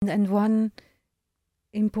And one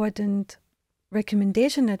important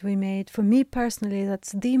recommendation that we made, for me personally,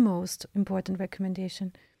 that's the most important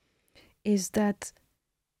recommendation, is that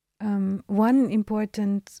one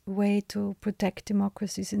important way to protect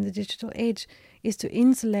democracies in the digital age is to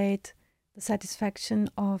insulate the satisfaction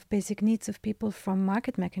of basic needs of people from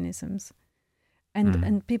market mechanisms.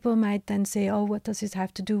 And people might then say, oh, what does this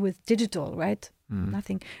have to do with digital, right?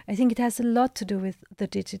 Nothing. I think it has a lot to do with the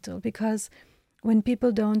digital, because when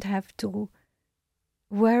people don't have to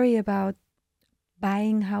worry about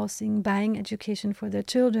buying housing, buying education for their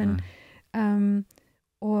children,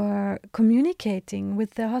 or communicating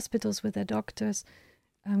with their hospitals, with their doctors,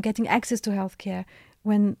 getting access to healthcare,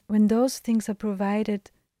 when those things are provided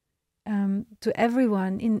to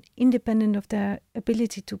everyone, independent of their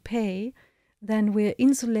ability to pay, then we're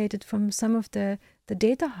insulated from some of the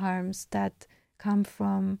data harms that come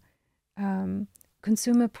from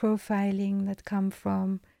consumer profiling, that come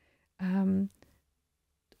from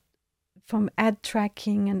ad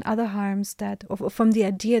tracking and other harms, or from the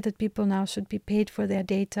idea that people now should be paid for their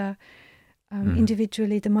data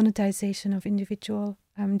individually, the monetization of individual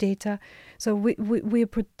data. So we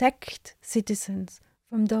protect citizens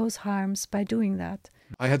from those harms by doing that.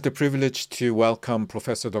 I had the privilege to welcome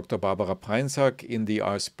Professor Dr. Barbara Prainsack in the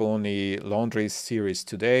Ars Boni Laundry series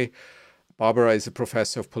today. Barbara is a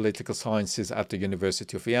professor of political sciences at the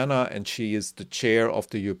University of Vienna, and she is the chair of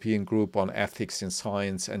the European Group on Ethics in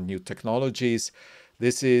Science and New Technologies.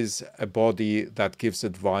 This is a body that gives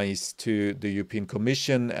advice to the European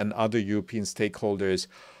Commission and other European stakeholders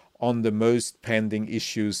on the most pending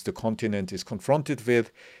issues the continent is confronted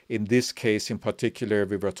with. In this case, in particular,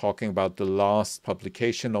 we were talking about the last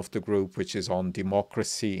publication of the group, which is on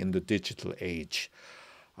democracy in the digital age.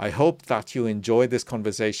 I hope that you enjoy this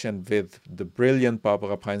conversation with the brilliant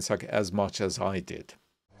Barbara Prainsack as much as I did.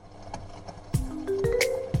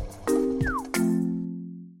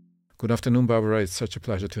 Good afternoon, Barbara. It's such a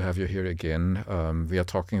pleasure to have you here again. We are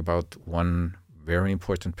talking about one very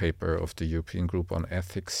important paper of the European Group on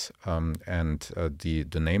Ethics, and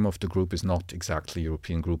the name of the group is not exactly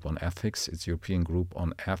European Group on Ethics. It's European Group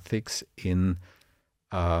on Ethics in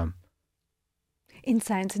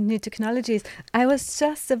Science and New Technologies. I was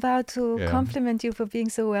just about to compliment you for being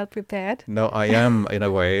so well prepared. No, I am in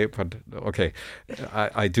a way, but okay.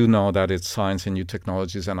 I do know that it's Science and New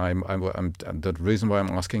Technologies, and I'm the reason why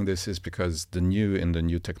I'm asking this is because the new in the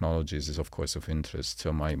new technologies is, of course, of interest.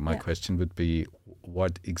 So my question would be,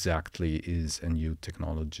 what exactly is a new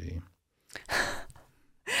technology?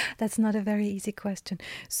 That's not a very easy question.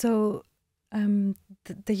 So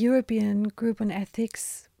the European Group on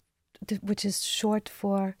Ethics, which is short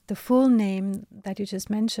for the full name that you just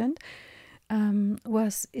mentioned,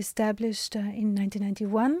 was established in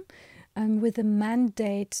 1991 with a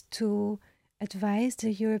mandate to advise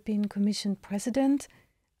the European Commission President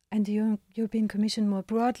and the European Commission more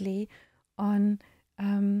broadly on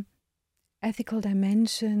ethical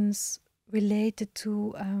dimensions related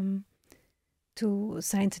to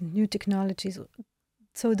science and new technologies.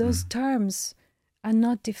 So those terms are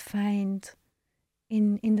not defined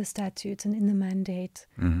in the statutes and in the mandate.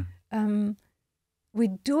 We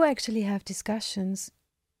do actually have discussions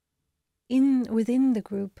within the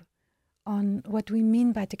group on what we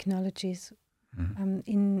mean by technologies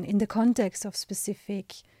in the context of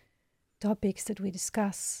specific topics that we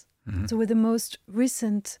discuss. So with the most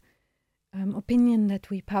recent opinion that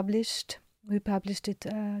we published it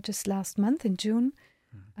just last month in June.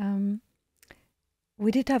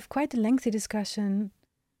 We did have quite a lengthy discussion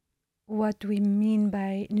what we mean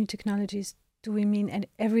by new technologies. Do we mean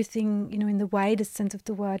everything, in the widest sense of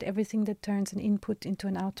the word, everything that turns an input into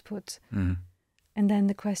an output? And then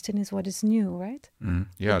the question is, what is new, right?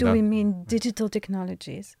 Do we mean digital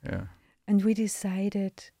technologies? And we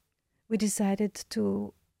decided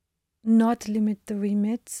to not limit the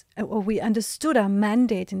remit, or we understood our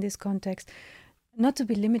mandate in this context, not to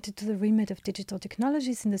be limited to the remit of digital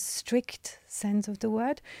technologies in the strict sense of the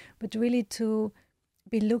word, but really to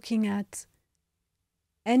be looking at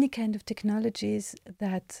any kind of technologies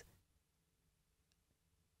that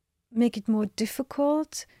make it more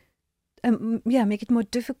difficult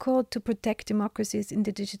to protect democracies in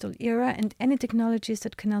the digital era, and any technologies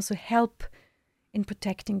that can also help in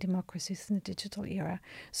protecting democracies in the digital era.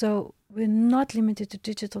 So we're not limited to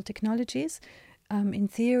digital technologies. In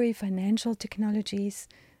theory, financial technologies,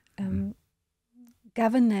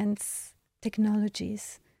 governance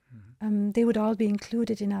technologies, they would all be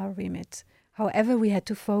included in our remit. However, we had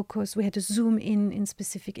to zoom in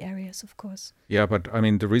specific areas, of course. Yeah, but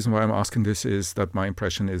the reason why I'm asking this is that my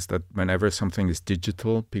impression is that whenever something is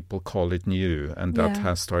digital, people call it new. And that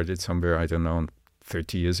has started somewhere, I don't know,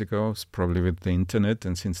 30 years ago, probably with the internet.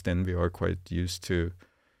 And since then, we are quite used to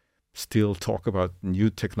still talk about new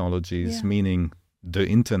technologies, meaning the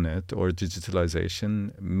internet or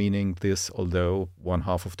digitalization, meaning this, although one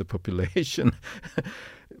half of the population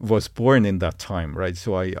was born in that time, right?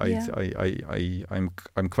 So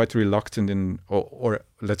I'm quite reluctant or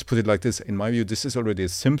let's put it like this. In my view, this is already a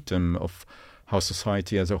symptom of how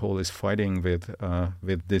society as a whole is fighting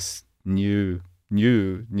with this new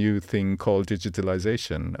thing called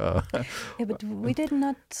digitalization. But we did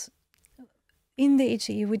not, in the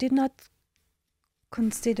HE, we did not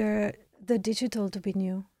consider the digital to be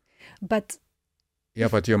new, but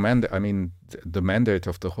but your mandate, I mean, the mandate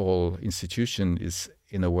of the whole institution is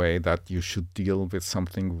in a way that you should deal with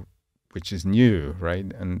something which is new, right?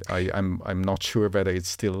 And I'm not sure whether it's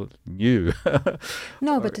still new.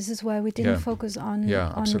 No, but this is why we didn't focus on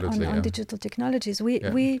digital technologies.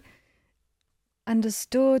 We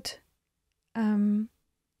understood, or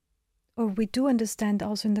we do understand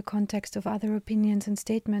also in the context of other opinions and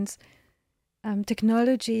statements,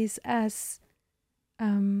 technologies as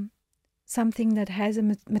something that has a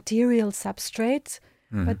material substrate,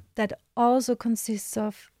 but that also consists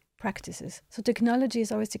of practices. So technology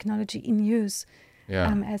is always technology in use,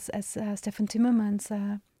 as Stefan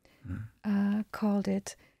Timmermans called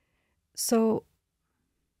it. So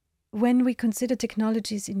when we consider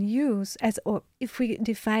technologies in use, or if we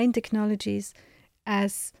define technologies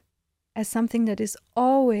as something that is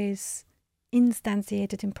always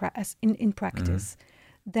instantiated in practice,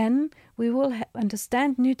 then we will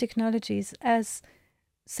understand new technologies as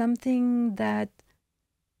something that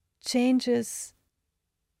changes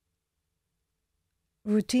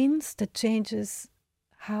routines, that changes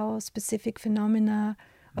how specific phenomena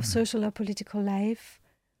of social or political life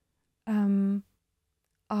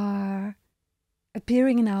are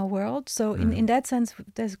appearing in our world. So in that sense,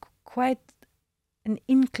 there's quite an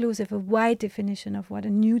inclusive, a wide definition of what a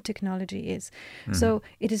new technology is. So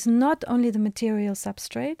it is not only the material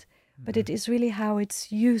substrate, but it is really how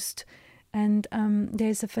it's used. And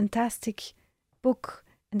there's a fantastic book,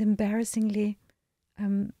 and embarrassingly,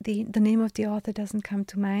 the name of the author doesn't come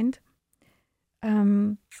to mind.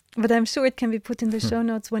 But I'm sure it can be put in the show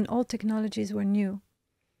notes, When All Technologies Were New.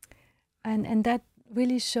 And that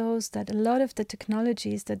really shows that a lot of the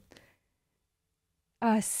technologies that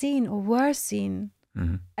are seen or were seen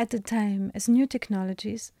at the time as new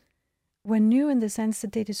technologies were new in the sense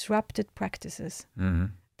that they disrupted practices,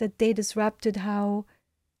 that they disrupted how,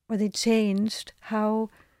 or they changed how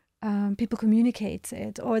people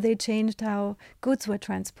communicated, or they changed how goods were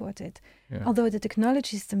transported. Although the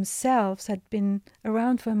technologies themselves had been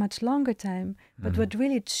around for a much longer time, but what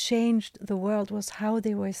really changed the world was how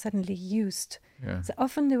they were suddenly used. So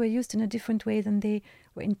often they were used in a different way than they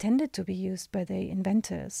were intended to be used by the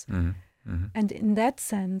inventors. And in that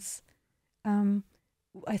sense,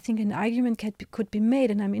 I think an argument could be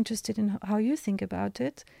made, and I'm interested in how you think about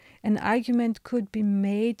it. An argument could be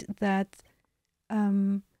made that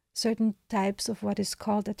certain types of what is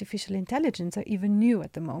called artificial intelligence are even new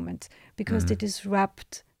at the moment because they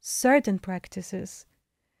disrupt certain practices.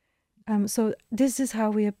 So this is how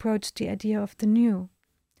we approach the idea of the new.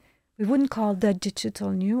 We wouldn't call the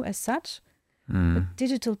digital new as such, but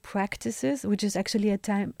digital practices, which is actually a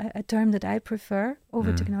term that I prefer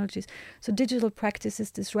over technologies. So digital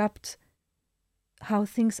practices disrupt how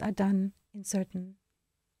things are done in certain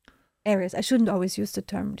areas. I shouldn't always use the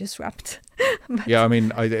term disrupt. I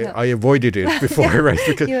mean, I avoided it before, right?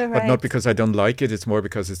 But not because I don't like it. It's more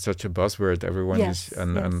because it's such a buzzword. Everyone is,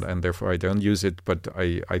 and therefore I don't use it. But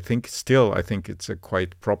I think it's a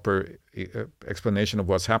quite proper explanation of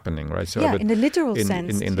what's happening, right? So in the literal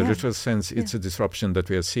sense. In the literal sense, it's a disruption that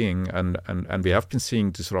we are seeing, and we have been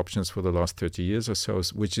seeing disruptions for the last 30 years or so,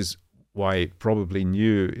 which is why probably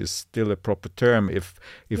new is still a proper term if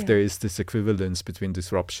there is this equivalence between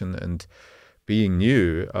disruption and being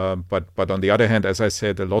new. But on the other hand, as I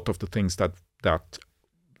said, a lot of the things that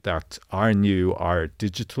are new are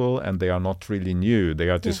digital, and they are not really new. They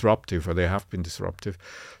are disruptive, or they have been disruptive.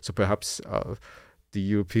 So perhaps the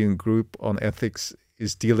European Group on Ethics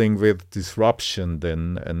is dealing with disruption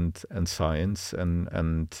then and science,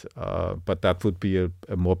 but that would be a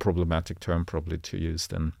more problematic term probably to use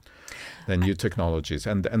than new technologies.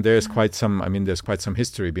 And there's quite some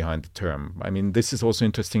history behind the term. I mean, this is also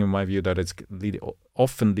interesting in my view that it's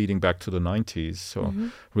often leading back to the 90s. So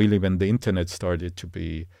really when the internet started to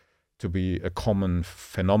be a common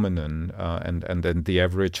phenomenon, and then the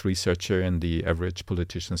average researcher and the average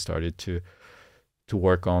politician started to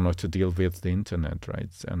work on or to deal with the internet, right?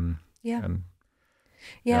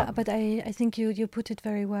 But I think you put it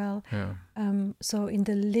very well. So in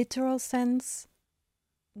the literal sense,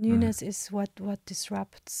 newness is what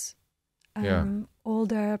disrupts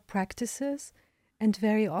older practices, and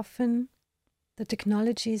very often the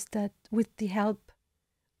technologies that, with the help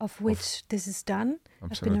of which this is done,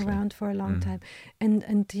 have been around for a long time,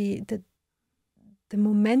 and the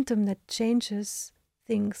momentum that changes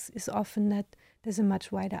things is often that there's a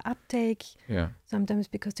much wider uptake. Sometimes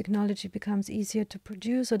because technology becomes easier to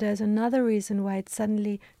produce, or there's another reason why it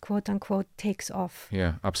suddenly, quote unquote, takes off.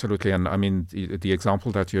 Yeah, absolutely. And I mean, the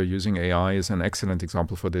example that you're using, AI, is an excellent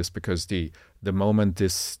example for this, because the moment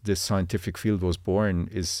this scientific field was born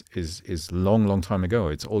is long time ago.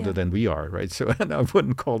 It's older than we are, right? So, and I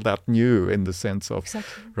wouldn't call that new in the sense of,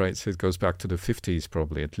 right? So it goes back to the 50s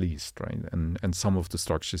probably at least, right? And some of the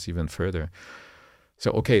structures even further. So,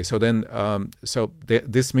 okay, so then,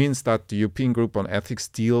 this means that the European Group on Ethics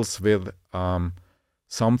deals with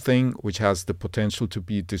something which has the potential to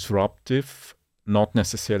be disruptive, not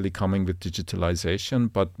necessarily coming with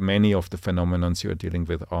digitalization, but many of the phenomena you're dealing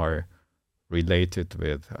with are related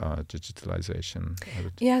with digitalization.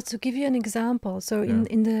 Yeah, to give you an example, so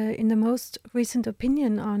in the most recent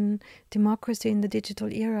opinion on democracy in the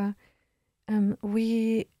digital era,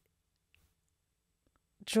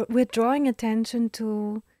 we're drawing attention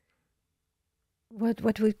to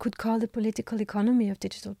what we could call the political economy of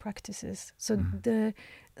digital practices. So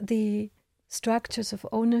the structures of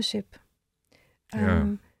ownership,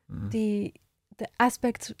 the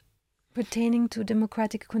aspects pertaining to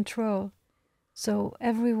democratic control. So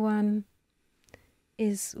everyone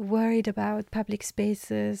is worried about public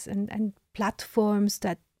spaces and platforms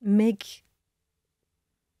that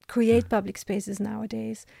create public spaces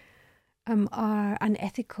nowadays. Are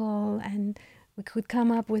unethical, and we could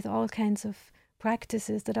come up with all kinds of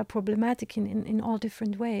practices that are problematic in all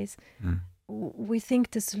different ways. We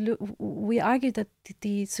think we argue that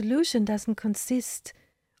the solution doesn't consist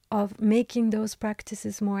of making those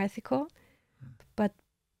practices more ethical, but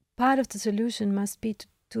part of the solution must be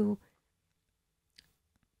to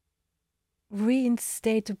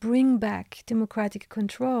reinstate, to bring back democratic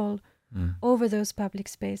control over those public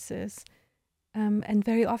spaces. And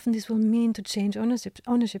very often this will mean to change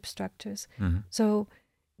ownership structures. So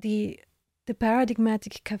the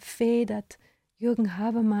paradigmatic cafe that Jürgen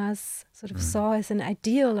Habermas sort of saw as an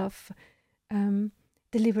ideal of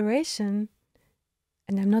deliberation,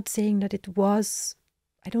 and I'm not saying that it was,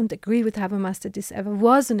 I don't agree with Habermas that this ever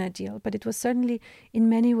was an ideal, but it was certainly in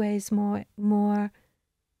many ways more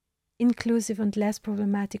inclusive and less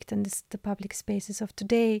problematic than the public spaces of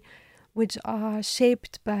today, which are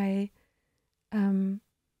shaped by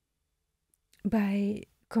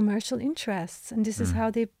commercial interests, and this is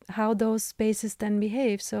how those spaces then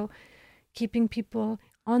behave. So keeping people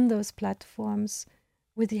on those platforms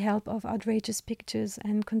with the help of outrageous pictures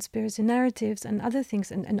and conspiracy narratives and other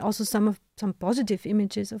things, and also some positive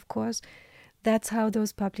images, of course, that's how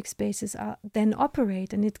those public spaces then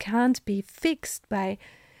operate. And it can't be fixed by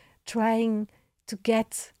trying to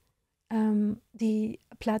get the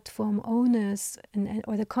platform owners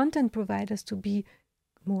or the content providers to be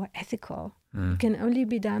more ethical. It can only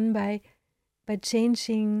be done by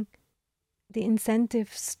changing the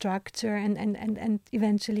incentive structure and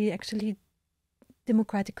eventually actually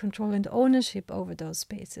democratic control and ownership over those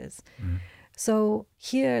spaces. So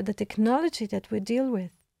here the technology that we deal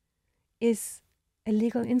with is a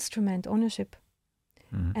legal instrument, ownership.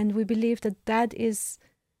 And we believe that is,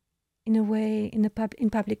 in a way, in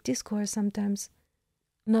public discourse sometimes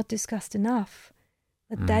not discussed enough.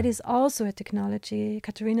 That is also a technology.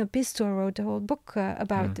 Katharina Bistor wrote a whole book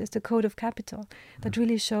about this, the Code of Capital, that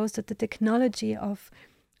really shows that the technology of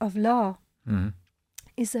law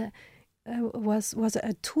is was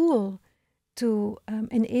a tool to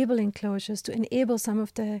enable enclosures, to enable some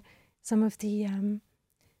of the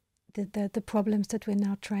problems that we're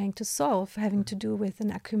now trying to solve, having to do with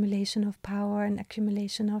an accumulation of power and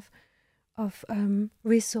accumulation of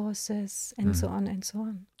resources and so on and so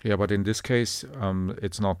on. Yeah, but in this case,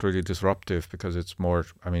 it's not really disruptive, because it's more,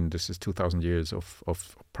 I mean, this is 2,000 years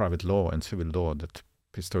of private law and civil law that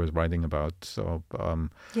Pistor is writing about. So,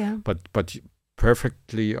 but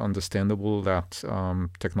perfectly understandable that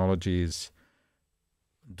technologies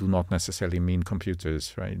do not necessarily mean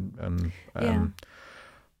computers, right?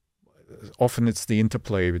 Often it's the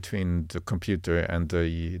interplay between the computer and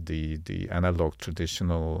the analog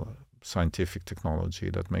traditional scientific technology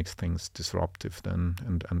that makes things disruptive then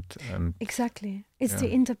and exactly, it's the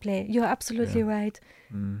interplay. You're absolutely right.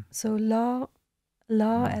 So law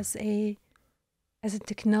as a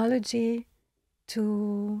technology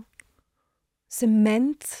to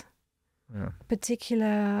cement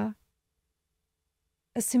particular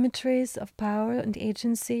asymmetries of power and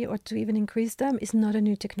agency, or to even increase them, is not a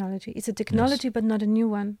new technology. It's a technology, but not a new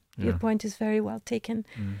one. Your point is very well taken.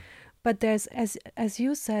 But there's, as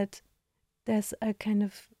you said, there's a kind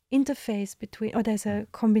of interface between, or there's a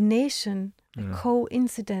combination, a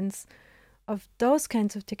coincidence of those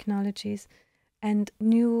kinds of technologies and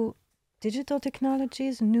new digital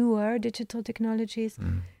technologies, newer digital technologies,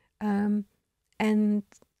 and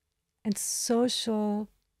social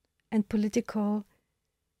and political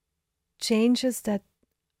changes that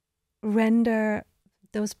render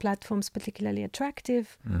those platforms particularly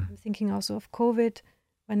attractive. I'm thinking also of COVID,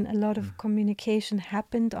 when a lot of communication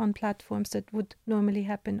happened on platforms that would normally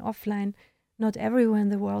happen offline, not everywhere in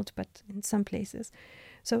the world, but in some places.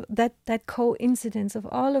 So that coincidence of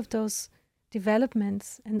all of those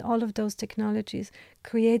developments and all of those technologies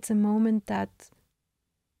creates a moment that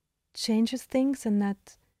changes things and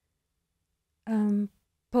that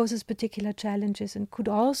poses particular challenges and could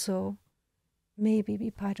also maybe be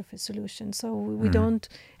part of a solution. So we don't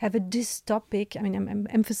have a dystopic, I mean, I'm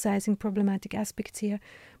emphasizing problematic aspects here,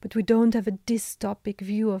 but we don't have a dystopic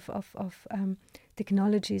view of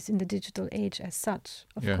technologies in the digital age as such,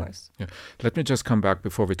 of course. Yeah. Let me just come back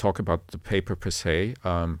before we talk about the paper per se,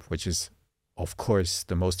 which is, of course,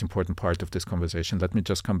 the most important part of this conversation. Let me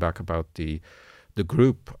just come back about the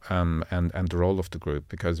group and the role of the group,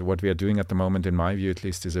 because what we are doing at the moment, in my view at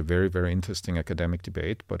least, is a very, very interesting academic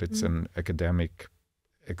debate, but it's an academic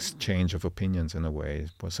exchange of opinions in a way,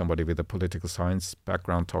 where somebody with a political science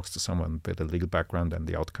background talks to someone with a legal background, and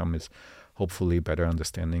the outcome is hopefully better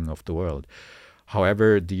understanding of the world.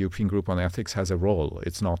 However, the European Group on Ethics has a role.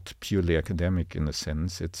 It's not purely academic in a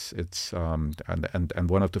sense. And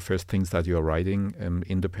one of the first things that you're writing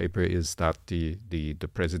in the paper is that the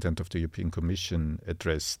president of the European Commission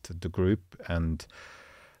addressed the group, and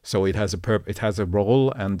so it has a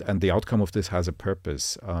role, and the outcome of this has a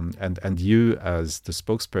purpose. And you, as the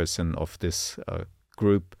spokesperson of this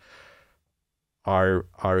group,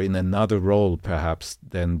 are in another role perhaps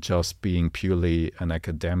than just being purely an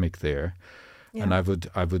academic there. Yeah. And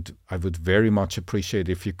I would very much appreciate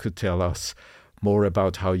if you could tell us more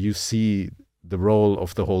about how you see the role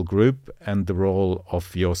of the whole group and the role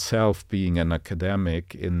of yourself being an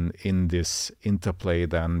academic in this interplay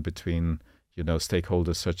then between,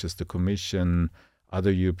 stakeholders such as the Commission,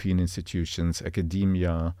 other European institutions,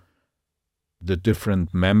 academia, the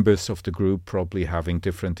different members of the group probably having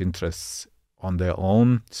different interests on their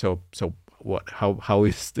own. So how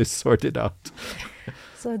is this sorted out?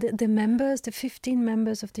 So the members, the 15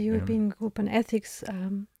 members of the European Group on Ethics,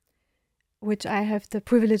 which I have the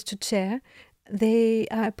privilege to chair, they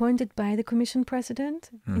are appointed by the Commission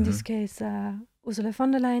President, in this case Ursula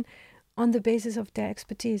von der Leyen, on the basis of their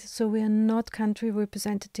expertise. So we are not country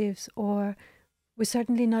representatives, or we're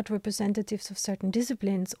certainly not representatives of certain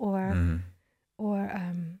disciplines or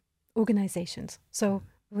organizations. So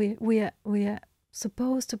we are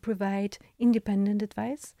supposed to provide independent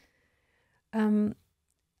advice.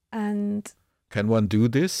 And can one do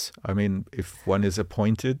this? I mean, if one is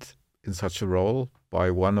appointed in such a role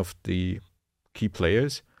by one of the key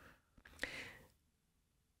players?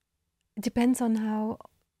 It depends on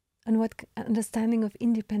what understanding of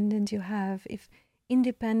independent you have. If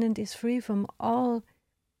independent is free from all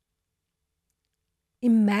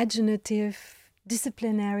imaginative,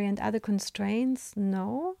 disciplinary and other constraints,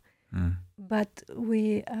 no. But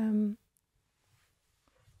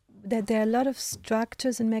that there are a lot of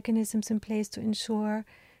structures and mechanisms in place to ensure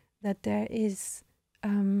that there is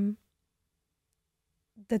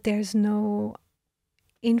no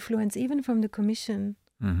influence, even from the Commission,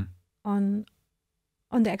 on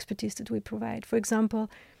the expertise that we provide. For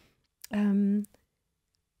example,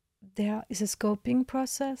 there is a scoping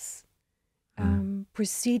process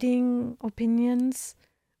preceding opinions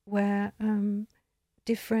where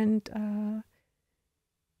different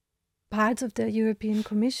parts of the European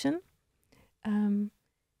Commission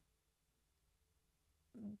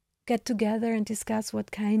get together and discuss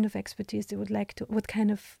what kind of expertise they would like to, what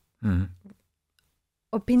kind of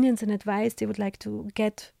opinions and advice they would like to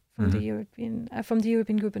get from the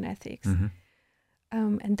European Group on Ethics.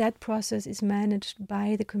 And that process is managed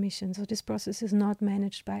by the Commission. So this process is not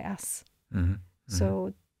managed by us.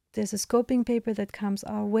 So there's a scoping paper that comes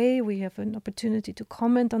our way. We have an opportunity to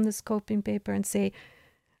comment on the scoping paper and say,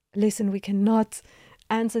 listen, we cannot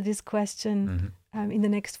answer this question in the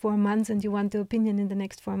next 4 months, and you want the opinion in the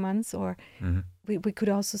next 4 months. Or we could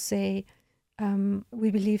also say,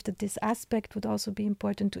 we believe that this aspect would also be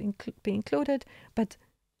important to be included. But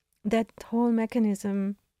that whole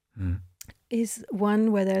mechanism is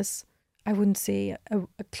one where there's, I wouldn't say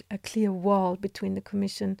a clear wall between the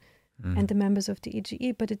Commission and the members of the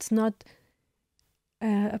EGE, but it's not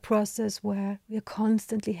a process where we're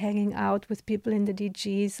constantly hanging out with people in the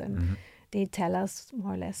DGs and they tell us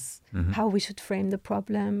more or less how we should frame the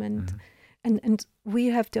problem. And we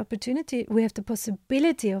have the opportunity, we have the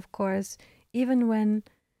possibility, of course, even when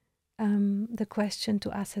the question to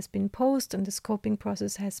us has been posed and the scoping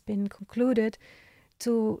process has been concluded,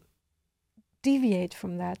 to deviate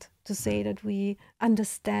from that, to say that we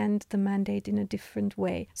understand the mandate in a different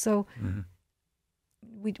way. So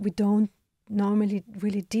we don't normally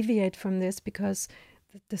really deviate from this, because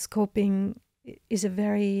the scoping is a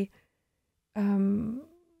very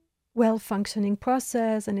well-functioning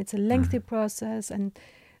process, and it's a lengthy process, and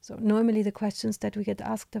so normally the questions that we get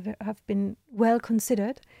asked have been well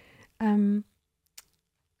considered,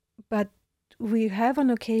 but we have on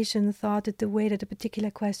occasion thought that the way that a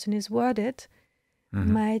particular question is worded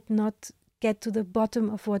might not get to the bottom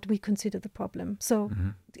of what we consider the problem. So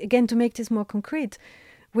again, to make this more concrete,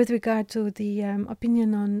 with regard to the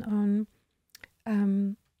opinion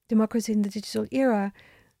on democracy in the digital era,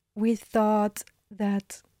 we thought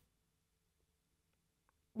that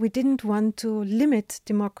we didn't want to limit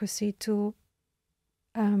democracy to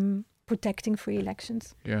protecting free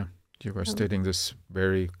elections. Yeah, you were stating this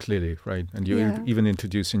very clearly, right? And you even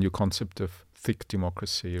introduced a new concept of thick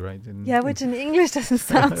democracy, right? Which in English doesn't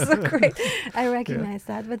sound so great. I recognize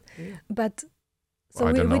that, but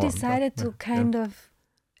so we decided to kind of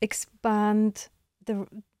expand or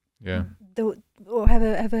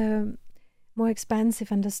have a more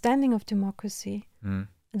expansive understanding of democracy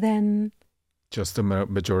than just the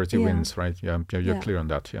majority wins, right? You're clear on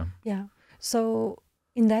that. Yeah. So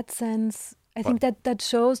in that sense, I think that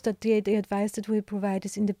shows that the advice that we provide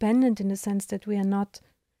is independent, in the sense that we are not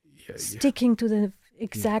sticking to the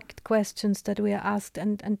exact questions that we are asked,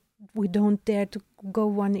 and we don't dare to go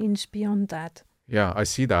 1 inch beyond that. Yeah, I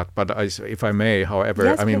see that. But if I may, however,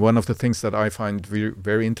 yes, please. One of the things that I find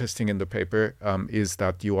very interesting in the paper is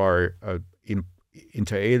that you are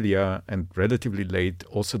inter alia and relatively late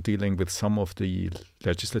also dealing with some of the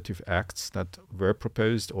legislative acts that were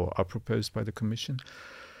proposed or are proposed by the Commission.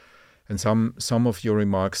 And some of your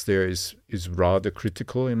remarks there is rather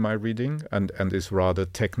critical in my reading, and is rather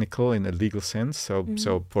technical in a legal sense. So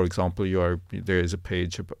for example, there is a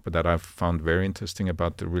page that I've found very interesting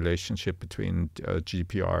about the relationship between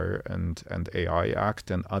GDPR and AI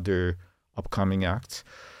Act and other upcoming acts.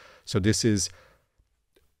 So this is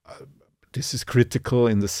critical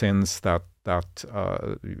in the sense that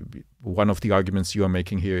one of the arguments you are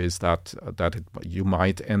making here is that you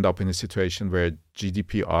might end up in a situation where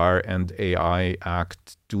GDPR and AI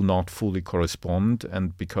Act do not fully correspond,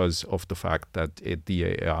 and because of the fact that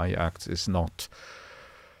the AI Act is not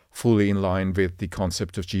fully in line with the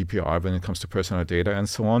concept of GDPR when it comes to personal data and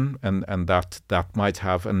so on, and that might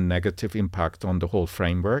have a negative impact on the whole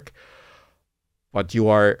framework. But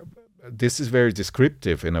this is very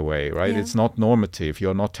descriptive in a way, right? Yeah. It's not normative.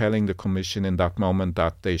 You're not telling the Commission in that moment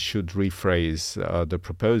that they should rephrase the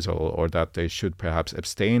proposal, or that they should perhaps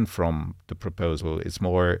abstain from the proposal. It's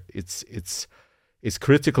more, it's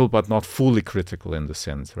critical, but not fully critical in the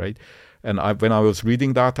sense, right? And when I was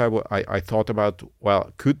reading that, I thought about,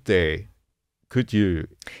 well, could you?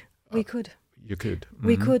 We could. You could.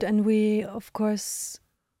 We could, and we, of course,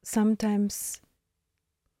 sometimes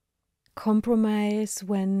compromise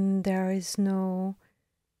when there is no,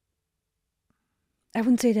 I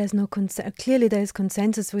wouldn't say there's no clearly there is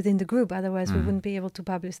consensus within the group, otherwise we wouldn't be able to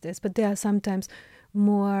publish this, but there are sometimes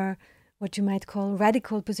more what you might call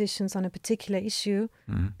radical positions on a particular issue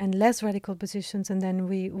and less radical positions, and then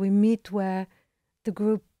we meet where the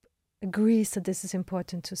group agrees that this is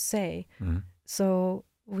important to say. So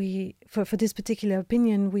we for this particular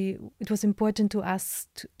opinion, it was important to us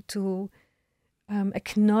to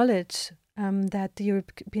acknowledge that the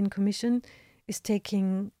European Commission is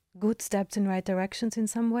taking good steps in right directions in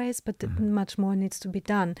some ways, but much more needs to be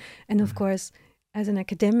done. And of course, as an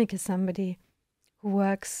academic, as somebody who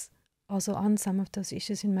works also on some of those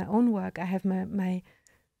issues in my own work, I have my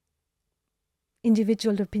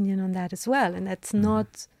individual opinion on that as well. And that's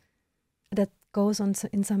not, that goes on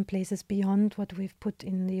in some places beyond what we've put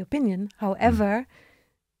in the opinion. However,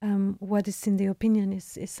 what is in the opinion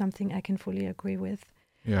is something I can fully agree with.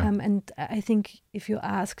 Yeah. And I think if you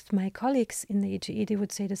asked my colleagues in the EGE, they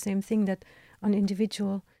would say the same thing, that on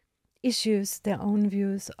individual issues, their own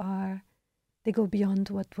views they go beyond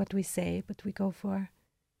what we say, but we go for,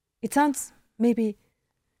 it sounds maybe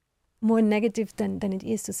more negative than it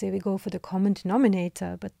is to say we go for the common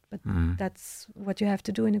denominator, but that's what you have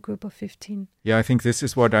to do in a group of 15. Yeah, I think this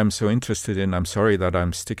is what I'm so interested in. I'm sorry that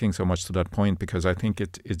I'm sticking so much to that point, because I think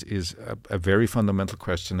it is a very fundamental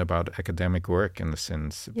question about academic work, in a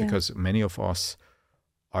sense, because many of us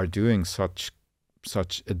are doing such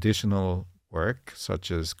additional work, such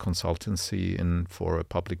as consultancy for a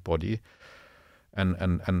public body.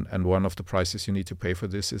 And one of the prices you need to pay for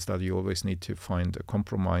this is that you always need to find a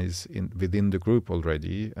compromise within the group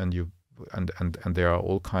already, and there are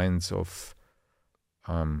all kinds of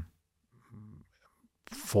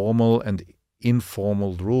formal and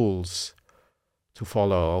informal rules to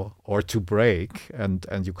follow or to break, and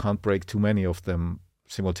you can't break too many of them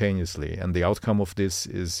simultaneously. And the outcome of this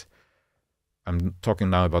is, I'm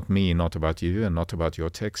talking now about me, not about you, and not about your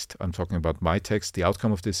text. I'm talking about my text. The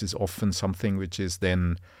outcome of this is often something which is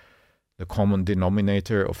then the common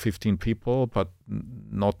denominator of 15 people, but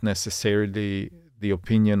not necessarily the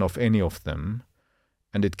opinion of any of them.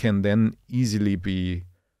 And it can then easily be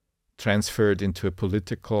transferred into a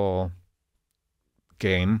political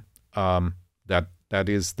game that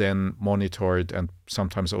is then monitored and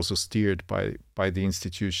sometimes also steered by the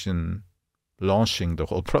institution launching the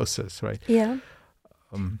whole process, right? Yeah.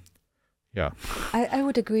 Yeah. I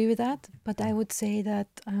would agree with that, but I would say that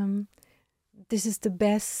this is the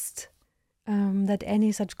best that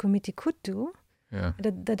any such committee could do. Yeah.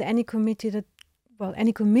 That any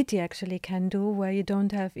committee actually can do, where you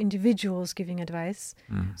don't have individuals giving advice.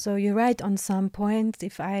 So you're right on some points.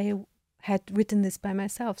 If I had written this by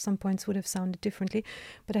myself, some points would have sounded differently.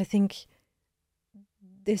 But I think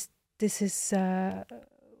this is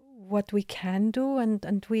what we can do,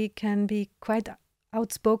 and we can be quite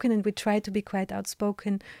outspoken, and we try to be quite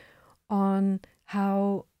outspoken on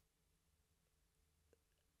how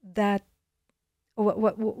that,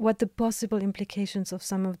 what the possible implications of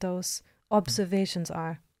some of those observations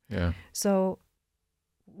are. Yeah. So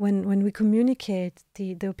when we communicate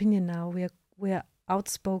the opinion now, we are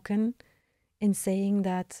outspoken in saying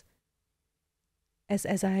that,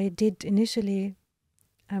 as I did initially,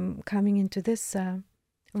 coming into this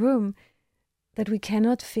room, that we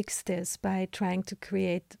cannot fix this by trying to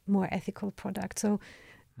create more ethical products. So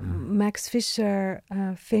Max Fischer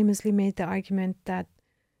famously made the argument that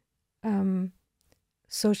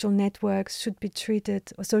social networks should be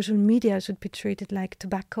treated, or social media should be treated like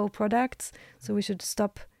tobacco products. So we should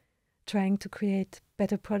stop trying to create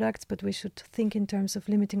better products, but we should think in terms of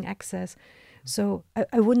limiting access. So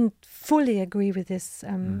I wouldn't fully agree with this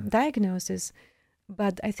diagnosis,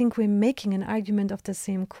 but I think we're making an argument of the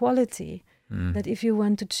same quality, that if you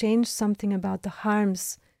want to change something about the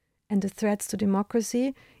harms and the threats to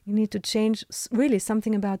democracy, you need to change really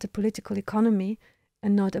something about the political economy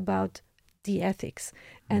and not about the ethics.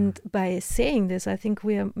 And by saying this, I think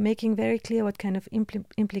we are making very clear what kind of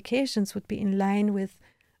implications would be in line with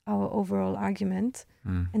our overall argument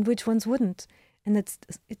and which ones wouldn't. And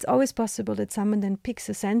it's always possible that someone then picks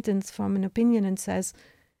a sentence from an opinion and says,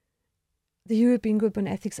 the European Group on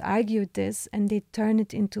Ethics argued this, and they turn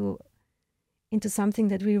it into something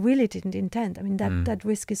that we really didn't intend. I mean, that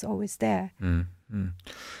risk is always there.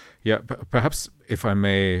 Yeah, perhaps if I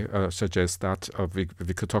may suggest that we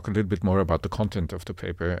could talk a little bit more about the content of the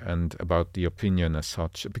paper and about the opinion as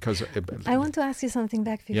such, because I want to ask you something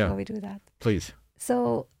back before we do that. Please.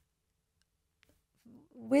 So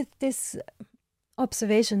with this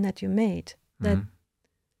observation that you made,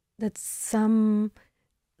 that some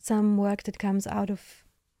work that comes out of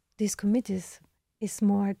these committees is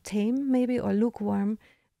more tame maybe, or lukewarm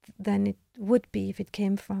than it would be if it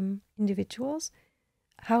came from individuals.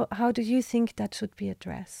 How do you think that should be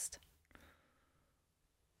addressed?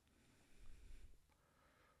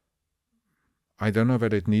 I don't know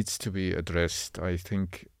whether it needs to be addressed. I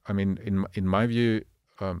mean, in my view,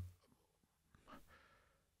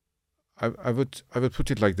 I would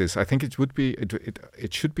put it like this. I think it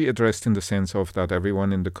should be addressed in the sense of that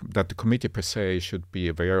everyone that the committee per se should be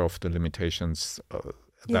aware of the limitations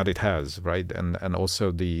that it has, right, and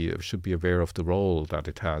also should be aware of the role that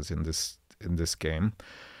it has in this game.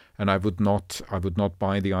 And I would not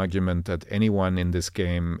buy the argument that anyone in this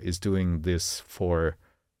game is doing this for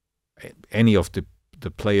any of the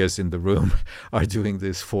players in the room are doing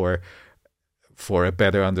this for a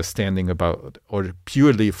better understanding about, or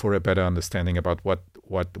purely for a better understanding about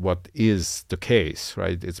what is the case,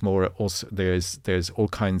 right? It's more also there's all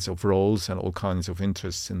kinds of roles and all kinds of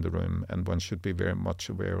interests in the room, and one should be very much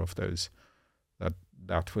aware of those.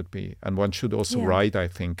 That would be, and one should also write, I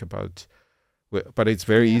think, about But it's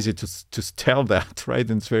very easy to tell that, right?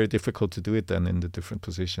 And it's very difficult to do it then in the different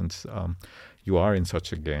positions you are in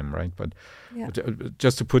such a game, right? But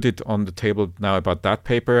just to put it on the table now about that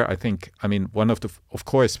paper, I mean, of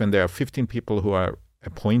course, when there are 15 people who are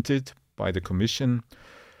appointed by the commission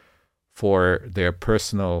for their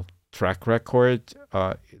personal track record,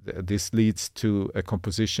 this leads to a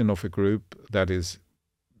composition of a group that is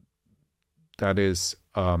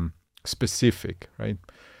specific, right?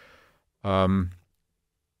 And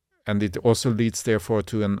it also leads, therefore,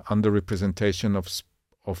 to an underrepresentation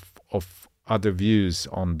of other views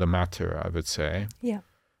on the matter, I would say. Yeah.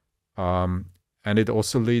 And it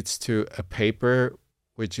also leads to a paper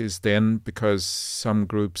which is then, because some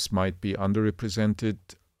groups might be underrepresented,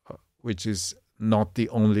 which is not the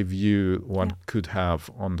only view one could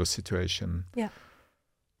have on the situation. Yeah.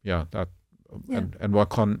 Yeah, that. Yeah. And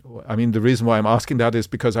the reason why I'm asking that is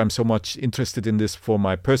because I'm so much interested in this for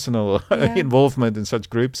my personal involvement in such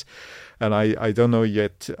groups, and I don't know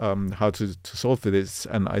yet how to solve this.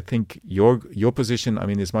 And I think your position, I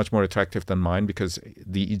mean, is much more attractive than mine, because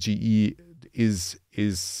the EGE is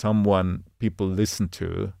someone people listen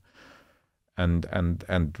to,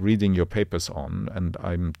 and reading your papers on, and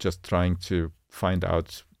I'm just trying to find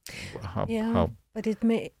out how. But it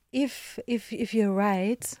may. If you're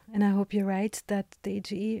right, and I hope you're right, that the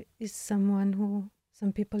EGE is someone who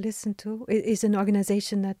some people listen to, is an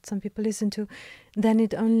organization that some people listen to, then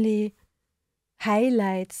it only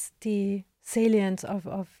highlights the salience of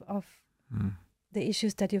the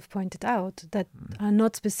issues that you've pointed out, that are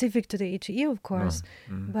not specific to the EGE, of course,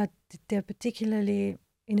 but they're particularly,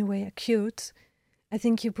 in a way, acute. I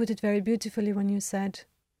think you put it very beautifully when you said,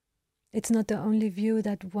 it's not the only view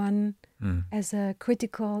that one, as a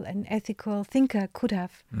critical and ethical thinker, could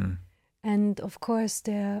have. And of course,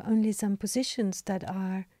 there are only some positions that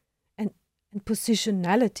are, and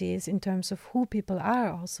positionalities in terms of who people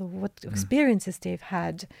are, also what experiences they've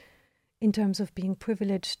had in terms of being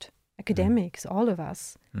privileged academics, all of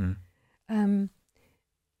us. And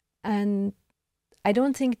I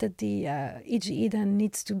don't think that the EGE then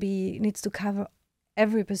needs to cover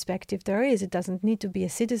every perspective there is. It doesn't need to be a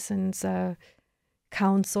citizens'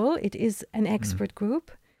 council. It is an expert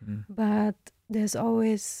group, but there's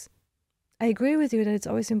always, I agree with you that it's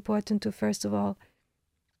always important to, first of all,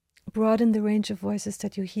 broaden the range of voices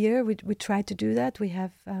that you hear. We try to do that. We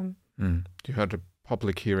have... You had a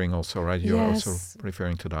public hearing also, right? You're also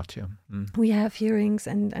referring to that, yeah. We have hearings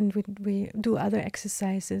and we do other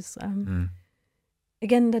exercises.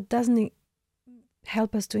 Again, that doesn't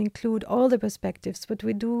help us to include all the perspectives, but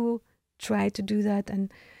we do try to do that.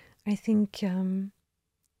 And I think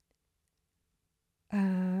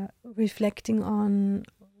reflecting on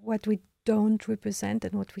what we don't represent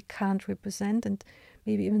and what we can't represent, and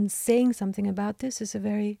maybe even saying something about this is a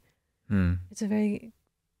very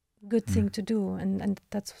good thing to do. And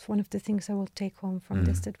that's one of the things I will take home from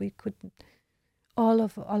this, that we could, all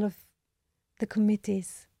of the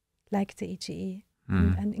committees like the EGE,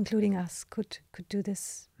 and including us, could do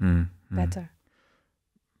this better.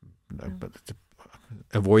 But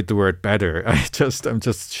avoid the word better. I'm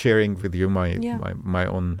just sharing with you my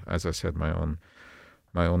own, as I said, my own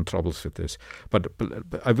troubles with this. But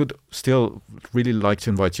I would still really like to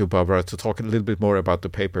invite you, Barbara, to talk a little bit more about the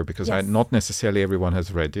paper, because not necessarily everyone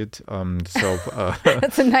has read it.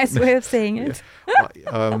 That's a nice way of saying it.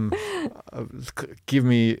 Give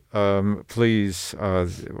me, please,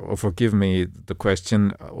 or forgive me the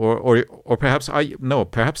question, or perhaps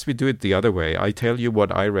perhaps we do it the other way. I tell you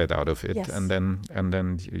what I read out of it, and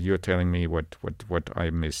then you're telling me what I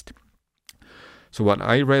missed. So what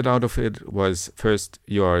I read out of it was, first,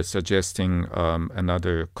 you are suggesting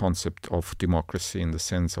another concept of democracy, in the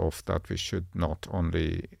sense of that we should not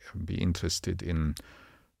only be interested in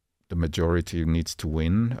the majority needs to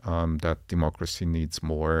win, that democracy needs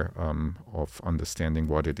more of understanding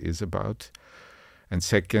what it is about. And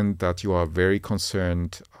second, that you are very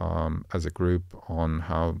concerned as a group on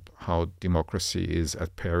how democracy is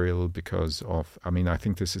at peril because of, I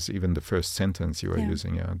think this is even the first sentence you are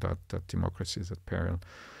using, that democracy is at peril.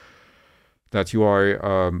 That you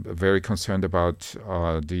are very concerned about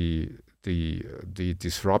the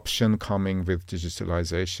disruption coming with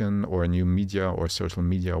digitalization or new media or social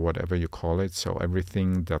media or whatever you call it. So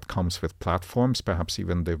everything that comes with platforms, perhaps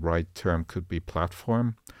even the right term could be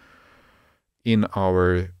platform, in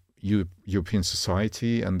our European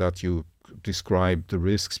society, and that you describe the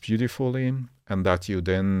risks beautifully, and that you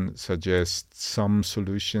then suggest some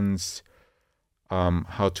solutions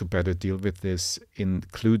how to better deal with this,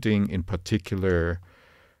 including in particular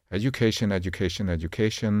education,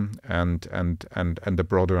 and the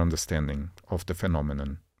broader understanding of the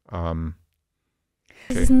phenomenon.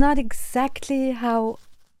 This is not exactly how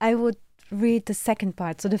I would read the second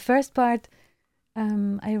part. So the first part,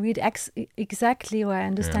 I read exactly, or I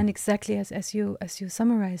understand exactly as you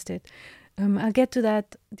summarized it. I'll get to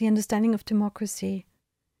that, the understanding of democracy,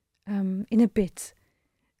 in a bit.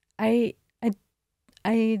 I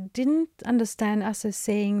didn't understand us as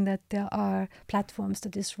saying that there are platforms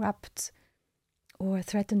that disrupt or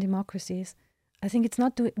threaten democracies. I think it's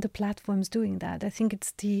not the platforms doing that. I think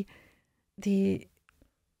it's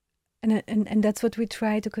and that's what we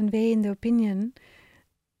try to convey in the opinion.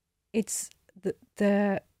 It's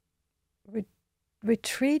the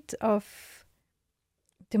retreat of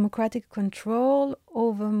democratic control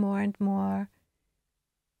over more and more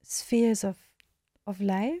spheres of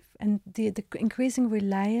life, and the increasing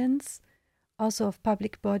reliance also of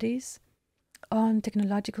public bodies on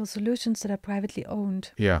technological solutions that are privately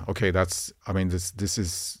owned. Yeah, okay, this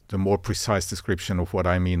is the more precise description of what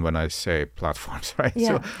I mean when I say platforms, right?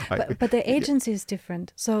 Yeah, so but the agency is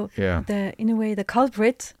different. So in a way, the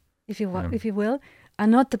culprit, if you will, are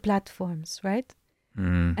not the platforms, right?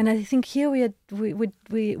 And I think here we're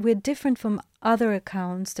different from other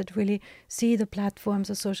accounts that really see the platforms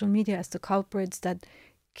or social media as the culprits that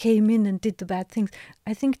came in and did the bad things.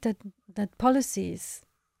 I think that policies,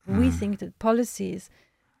 we think that policies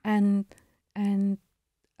and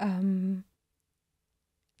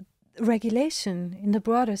regulation in the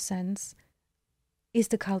broader sense is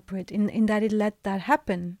the culprit in that it let that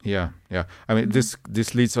happen. Yeah. I mean, this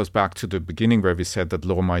leads us back to the beginning where we said that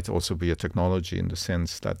law might also be a technology in the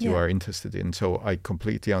sense that you are interested in. So I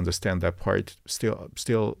completely understand that part.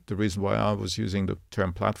 Still, the reason why I was using the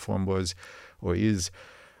term platform is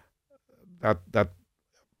that.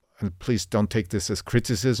 And please don't take this as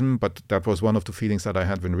criticism, but that was one of the feelings that I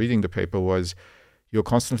had when reading the paper was you're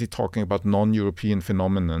constantly talking about non-European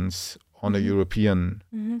phenomenons on a European,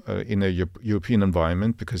 in a European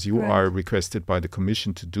environment, because you are requested by the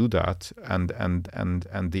Commission to do that, and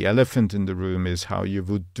the elephant in the room is how you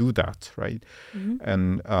would do that, right?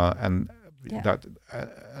 And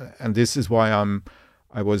this is why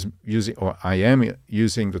I am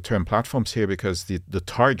using the term platforms here, because the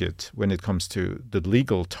target, when it comes to the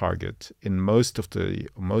legal target in most of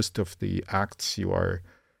the acts you are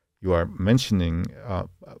mentioning,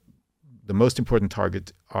 the most important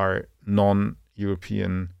target are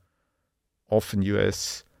non-European, often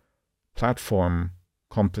US platform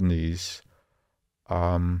companies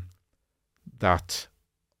that,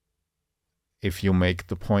 if you make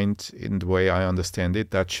the point in the way I understand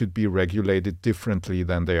it, that should be regulated differently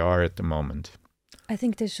than they are at the moment. I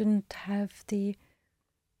think they shouldn't have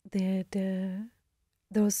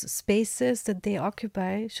those spaces that they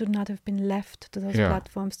occupy should not have been left to those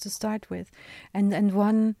platforms to start with. And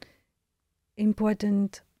one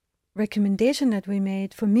important recommendation that we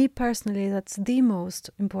made, for me personally, that's the most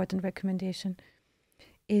important recommendation,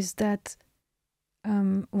 is that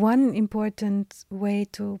one important way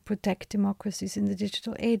to protect democracies in the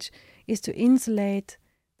digital age is to insulate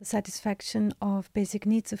the satisfaction of basic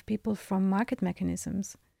needs of people from market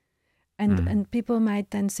mechanisms. And people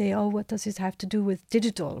might then say, oh, what does this have to do with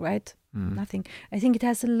digital, right? Nothing. I think it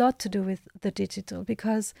has a lot to do with the digital,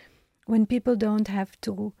 because when people don't have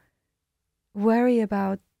to worry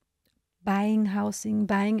about buying housing,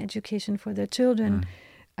 buying education for their children,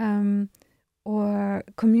 or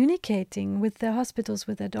communicating with their hospitals,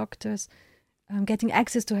 with their doctors, getting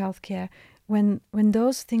access to healthcare, when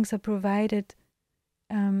those things are provided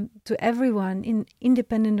to everyone,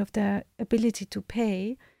 independent of their ability to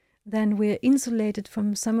pay, then we're insulated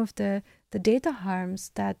from some of the data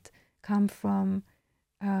harms that come from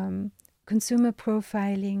consumer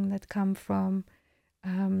profiling, that come from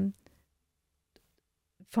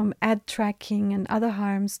ad tracking and other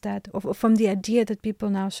harms from the idea that people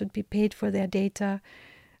now should be paid for their data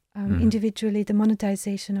individually, the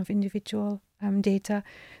monetization of individual data.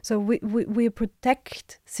 So we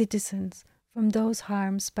protect citizens from those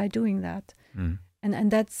harms by doing that.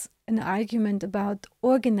 And that's an argument about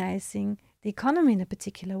organizing the economy in a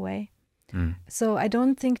particular way. So I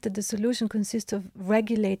don't think that the solution consists of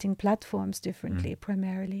regulating platforms differently,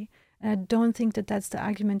 primarily. And I don't think that that's the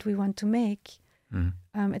argument we want to make.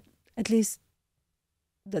 At least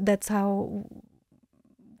that's how,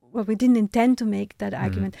 well, we didn't intend to make that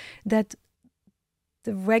argument, that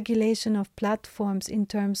the regulation of platforms in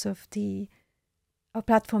terms of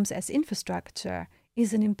platforms as infrastructure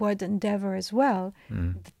is an important endeavor as well.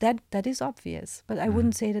 That is obvious, but I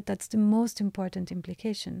wouldn't say that that's the most important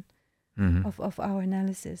implication of our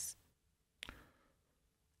analysis.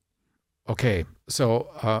 Okay, so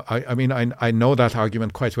I know that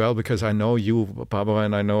argument quite well because I know you, Barbara,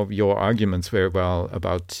 and I know your arguments very well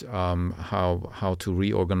about how to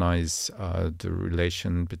reorganize the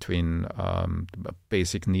relation between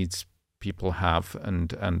basic needs people have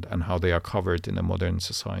and how they are covered in a modern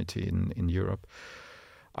society in Europe.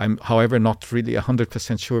 I'm, however, not really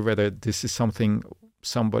 100% sure whether this is something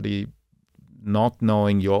somebody not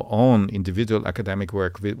knowing your own individual academic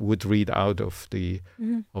work would read out of the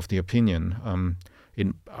opinion.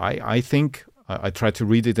 I think I try to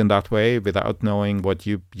read it in that way without knowing what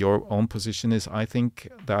your own position is. I think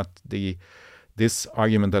that this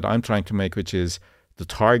argument that I'm trying to make, which is the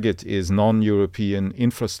target is non-European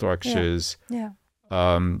infrastructures,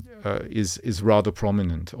 is rather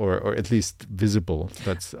prominent or at least visible.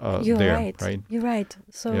 That's You're there, right? You're right.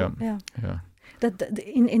 So yeah. That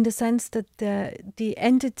in the sense that the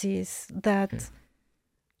entities that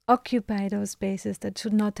occupy those spaces that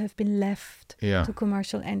should not have been left to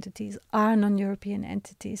commercial entities are non-European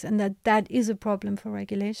entities, and that is a problem for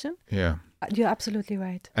regulation. Yeah. You're absolutely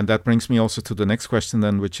right. And that brings me also to the next question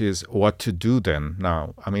then, which is what to do then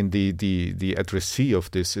now. I mean, the addressee of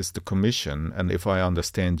this is the Commission, and if I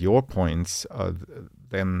understand your points,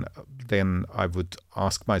 then I would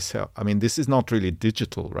ask myself, I mean, this is not really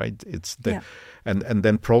digital, right? It's and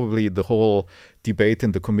then probably the whole debate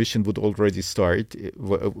in the Commission would already start.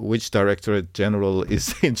 Which Directorate General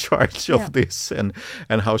is in charge of this, and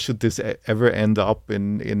how should this ever end up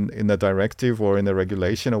in a directive or in a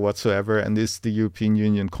regulation or whatsoever? And is the European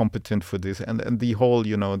Union competent for this? And the whole,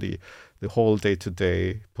 the whole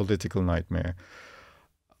day-to-day political nightmare,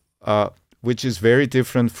 which is very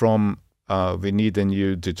different from we need a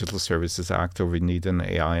new Digital Services Act, or we need an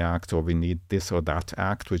AI Act, or we need this or that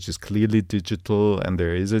act, which is clearly digital, and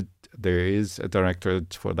there is a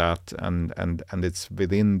directorate for that, and it's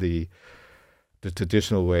within the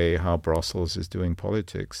traditional way how Brussels is doing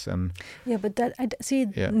politics. And but that I see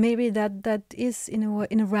maybe that is in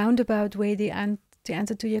a roundabout way the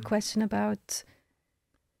answer to your question about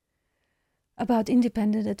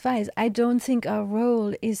independent advice. I don't think our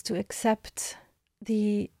role is to accept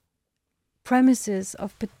the premises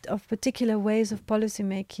of particular ways of policy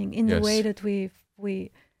making in the way that we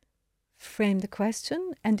frame the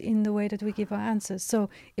question and in the way that we give our answers. So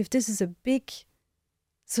if this is a big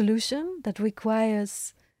solution that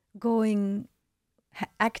requires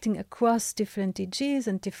acting across different DGs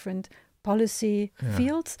and different policy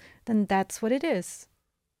fields, then that's what it is.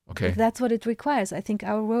 Okay. If that's what it requires, I think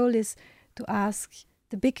our role is to ask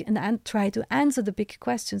the big and try to answer the big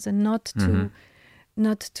questions, and not to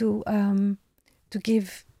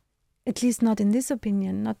give, at least not in this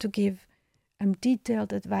opinion, not to give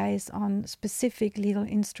detailed advice on specific legal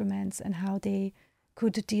instruments and how they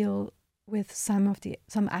could deal with some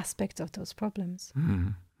aspects of those problems.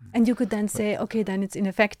 And you could then say, okay, then it's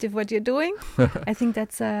ineffective what you're doing. I think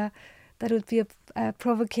that would be a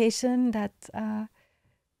provocation that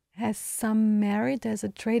has some merit. There's a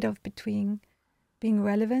trade-off between being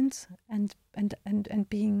relevant and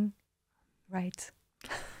being right.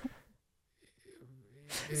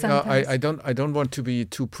 I don't want to be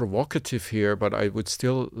too provocative here, but I would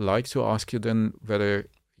still like to ask you then whether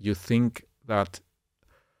you think that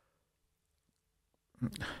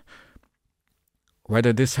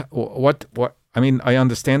whether this what I mean, I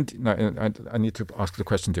understand. I need to ask the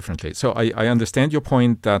question differently. So I understand your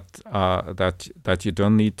point that you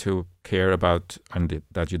don't need to care about, and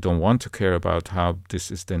that you don't want to care about how this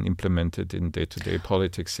is then implemented in day-to-day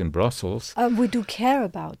politics in Brussels. We do care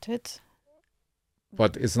about it,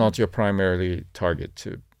 but it's not your primary target.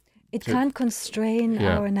 It can't constrain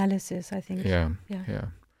our analysis, I think. Yeah.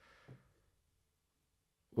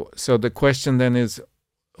 So the question then is,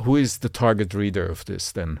 who is the target reader of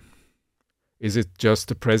this then? Is it just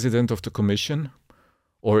the president of the Commission,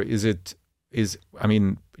 or if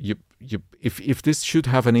this should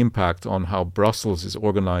have an impact on how Brussels is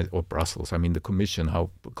organized, or Brussels, I mean the Commission,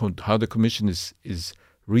 how the Commission is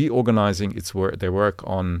reorganizing their work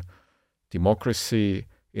on democracy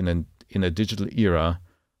in a digital era,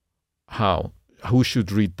 who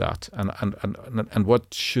should read that, and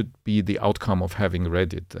what should be the outcome of having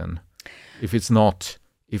read it then? If it's not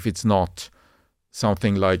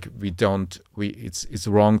something like it's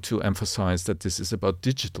wrong to emphasize that this is about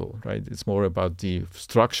digital, right? It's more about the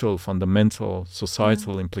structural, fundamental,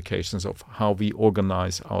 societal implications of how we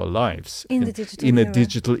organize our lives in a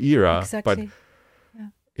digital era. Exactly.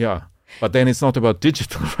 But then it's not about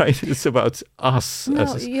digital, right? It's about us.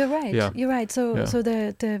 No, you're right. Yeah. You're right. So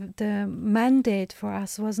the mandate for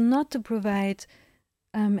us was not to provide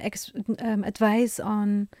advice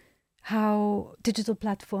on how digital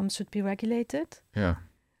platforms should be regulated. Yeah.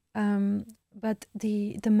 But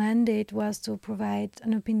the mandate was to provide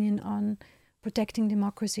an opinion on protecting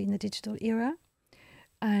democracy in the digital era,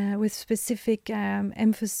 with specific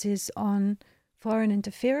emphasis on foreign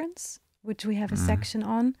interference, which we have a section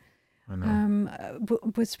on,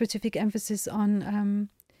 with specific emphasis on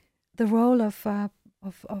the role of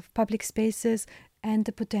public spaces and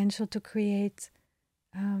the potential to create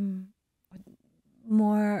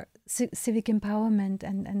more civic empowerment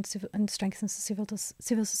and strengthen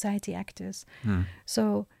civil society actors.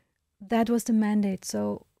 So that was the mandate.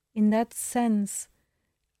 So in that sense,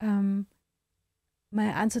 my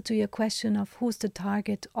answer to your question of who's the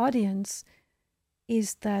target audience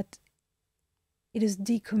is that it is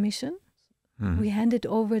the commission. We handed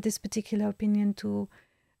over this particular opinion to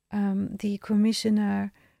the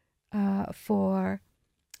commissioner for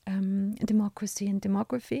democracy and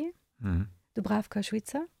demography, Dubravka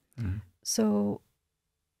Šuica. So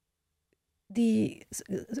the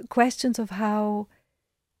questions of how,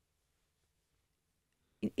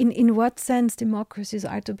 in what sense democracies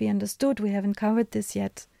are to be understood, we haven't covered this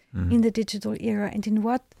yet in the digital era, and in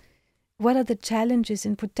what are the challenges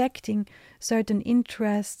in protecting certain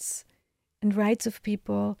interests and rights of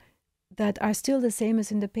people that are still the same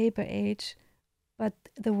as in the paper age, but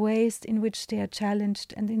the ways in which they are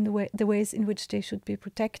challenged and in the ways in which they should be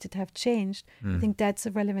protected have changed. I think that's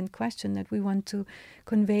a relevant question that we want to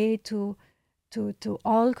convey to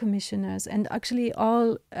all commissioners and actually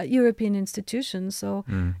all European institutions. So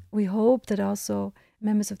we hope that also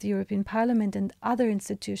members of the European Parliament and other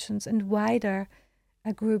institutions and wider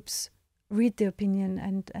groups read the opinion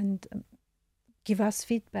and give us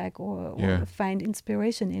feedback or find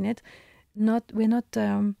inspiration in it. We're not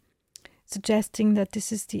suggesting that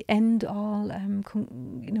this is the end all,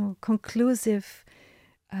 conclusive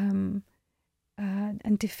and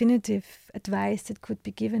definitive advice that could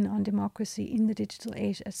be given on democracy in the digital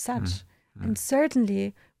age as such. And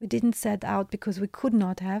certainly we didn't set out, because we could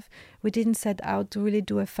not have, we didn't set out to really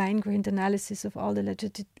do a fine-grained analysis of all the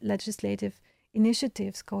legislative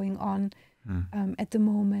initiatives going on at the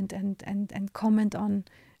moment and comment on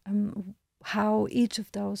how each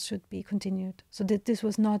of those should be continued. So that this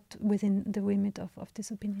was not within the remit of this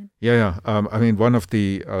opinion. I mean, one of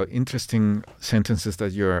the interesting sentences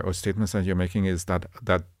or statements that you're making is that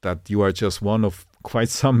you are just one of quite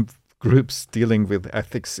some groups dealing with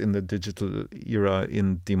ethics in the digital era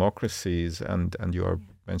in democracies, and you are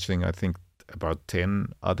mentioning, I think, about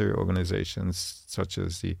 10 other organizations such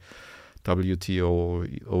as the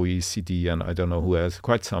WTO, OECD, and I don't know who else,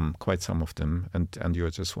 quite some of them, and you're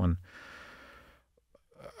just one.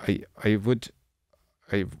 I would,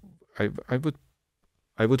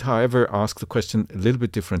 however, ask the question a little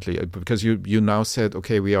bit differently, because you now said,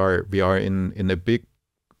 okay, we are in a big,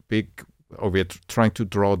 or we are trying to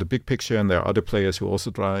draw the big picture, and there are other players who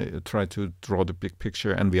also try to draw the big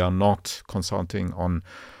picture, and we are not consulting on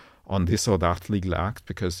this or that legal act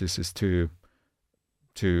because this is too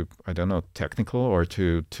I don't know, technical or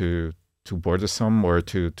too bothersome or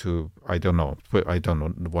too I don't know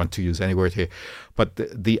want to use any word here, but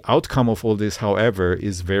the outcome of all this, however,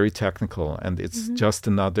 is very technical, and it's just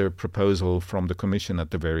another proposal from the Commission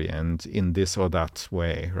at the very end in this or that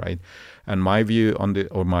way, right? And my view on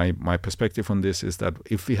my perspective on this is that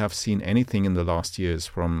if we have seen anything in the last years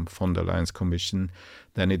from von der Leyen's Commission,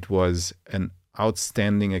 then it was an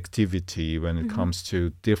outstanding activity when it comes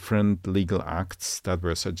to different legal acts that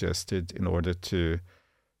were suggested in order to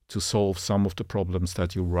solve some of the problems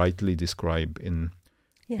that you rightly describe in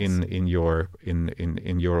your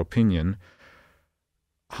opinion.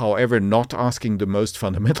 However, not asking the most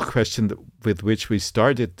fundamental question with which we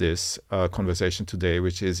started this conversation today,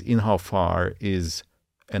 which is, in how far is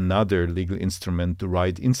another legal instrument the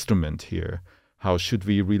right instrument here? How should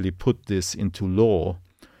we really put this into law?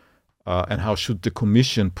 And how should the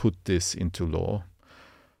Commission put this into law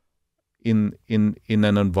in an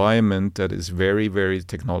environment that is very, very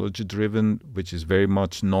technology driven, which is very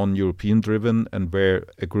much non-European driven, and where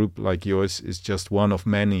a group like yours is just one of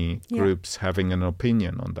many groups having an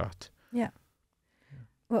opinion on that?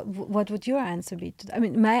 Well, what would your answer be? I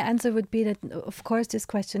mean, my answer would be that, of course, this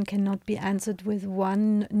question cannot be answered with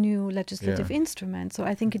one new legislative instrument. So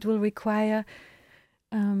I think it will require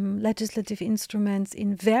legislative instruments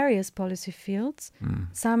in various policy fields,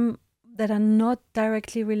 some that are not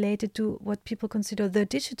directly related to what people consider the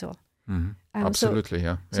digital. Absolutely,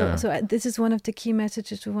 So this is one of the key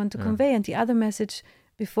messages we want to convey. And the other message,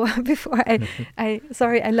 before I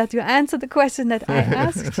let you answer the question that I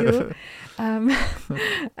asked you.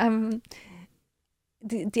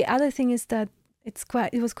 The other thing is that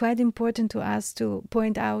it was quite important to us to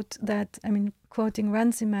point out that, I mean, quoting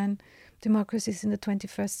Runciman, democracies in the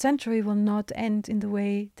 21st century will not end in the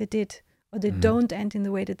way they did, or they don't end in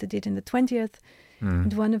the way that they did in the 20th.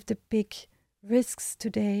 And one of the big risks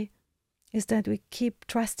today is that we keep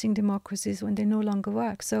trusting democracies when they no longer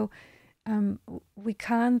work. So we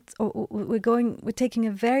can't, or we're taking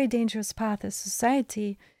a very dangerous path as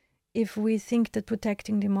society if we think that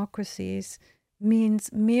protecting democracies means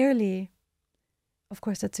merely, of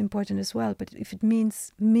course that's important as well, but if it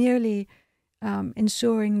means merely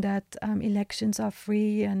ensuring that elections are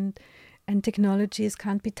free and technologies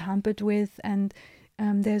can't be tampered with, and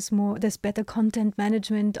there's better content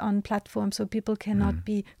management on platforms so people cannot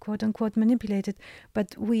be quote unquote manipulated.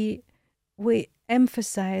 But we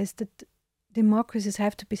emphasize that democracies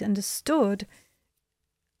have to be understood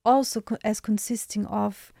also as consisting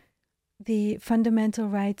of the fundamental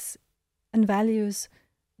rights and values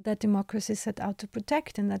that democracies set out to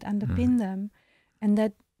protect and that underpin them, and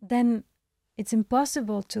that then it's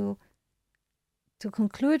impossible to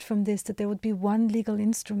conclude from this that there would be one legal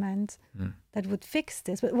instrument that would fix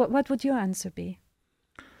this. But what would your answer be?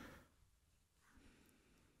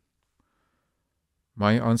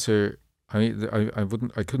 My answer, I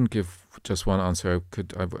couldn't give just one answer.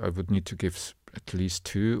 I would need to give at least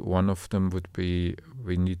two. One of them would be,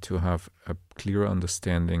 we need to have a clear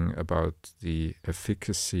understanding about the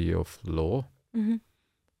efficacy of law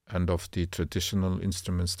and of the traditional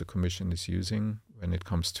instruments the Commission is using when it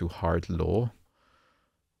comes to hard law,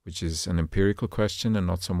 which is an empirical question and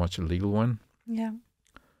not so much a legal one. Yeah.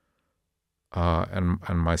 And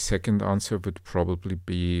my second answer would probably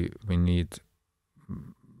be, we need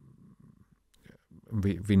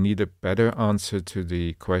a better answer to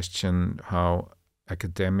the question how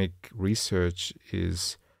academic research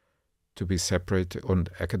is to be separated, and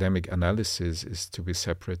academic analysis is to be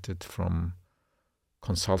separated from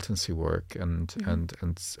consultancy work and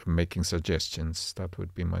making suggestions. That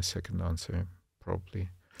would be my second answer, probably.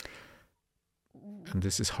 And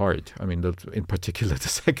this is hard. I mean, in particular, the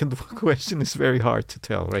second question is very hard to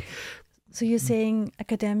tell, right? So you're saying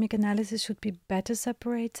academic analysis should be better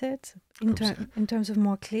separated in terms of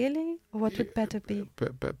more clearly? Or what would better be?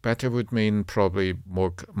 Better would mean probably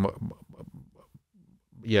more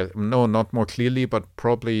not more clearly, but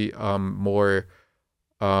probably more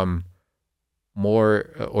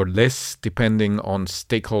or less depending on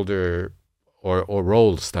stakeholder or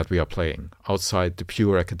roles that we are playing outside the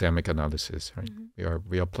pure academic analysis, right?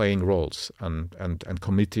 We are playing roles and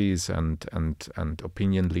committees and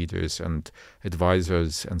opinion leaders and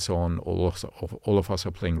advisors and so on. All of us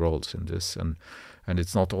are playing roles in this, and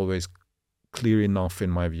it's not always clear enough,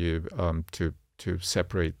 in my view, to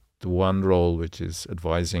separate the one role, which is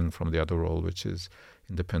advising, from the other role, which is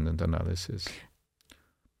independent analysis.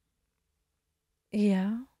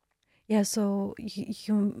 Yeah. Yeah, so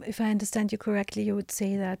you, if I understand you correctly, you would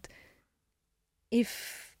say that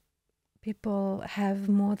if people have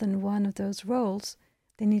more than one of those roles,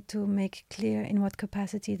 they need to make clear in what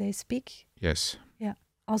capacity they speak. Yes. Yeah.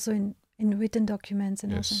 Also in written documents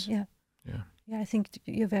and yes. also, yeah. I think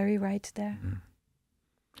you're very right there.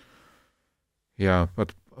 Yeah,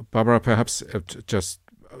 but Barbara, perhaps just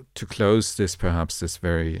to close this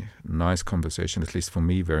very nice conversation, at least for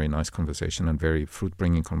me, very nice conversation and very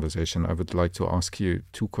fruit-bringing conversation, I would like to ask you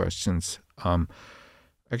two questions.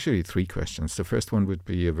 Actually, three questions. The first one would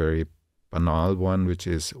be a very banal one, which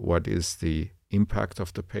is, what is the impact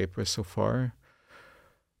of the paper so far?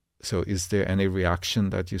 So is there any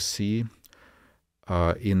reaction that you see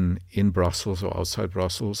in Brussels or outside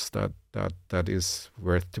Brussels that is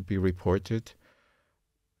worth to be reported?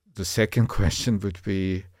 The second question would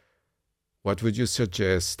be, what would you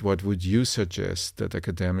suggest that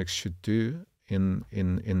academics should do in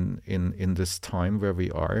this time where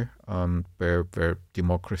we are, where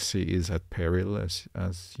democracy is at peril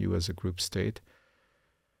as you as a group state?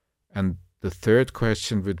 And the third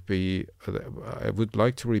question would be, I would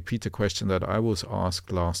like to repeat a question that I was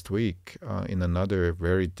asked last week in another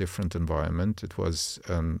very different environment. It was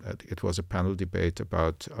a panel debate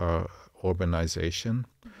about urbanization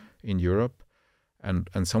in Europe, and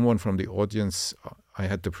someone from the audience, I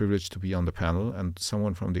had the privilege to be on the panel, and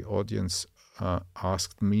someone from the audience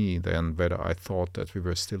asked me then whether I thought that we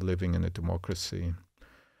were still living in a democracy.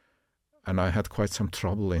 And I had quite some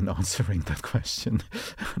trouble in answering that question.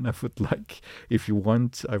 And I would like, if you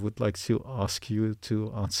want, I would like to ask you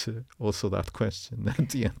to answer also that question at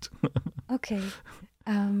the end. Okay.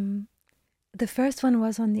 The first one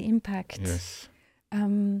was on the impact. Yes.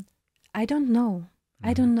 I don't know.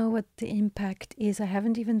 I don't know what the impact is. I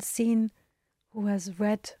haven't even seen who has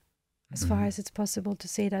read, as far as it's possible to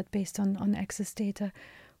say that based on access data,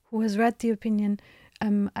 who has read the opinion.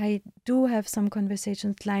 I do have some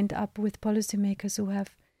conversations lined up with policymakers who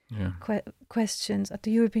have questions at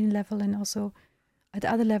the European level and also at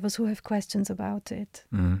other levels who have questions about it,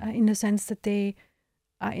 in the sense that they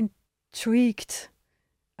are intrigued.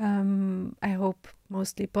 I hope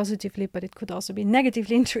mostly positively, but it could also be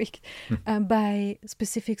negatively intrigued by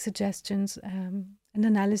specific suggestions and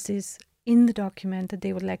analysis in the document that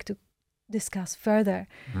they would like to discuss further.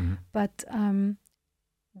 But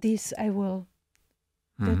these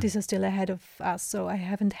these are still ahead of us, so I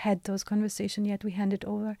haven't had those conversations yet. We handed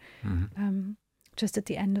over just at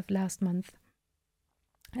the end of last month,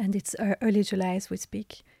 and it's early July as we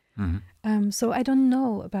speak. So I don't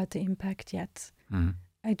know about the impact yet.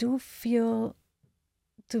 I do feel,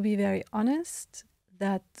 to be very honest,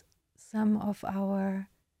 that some of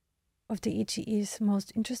the EGE's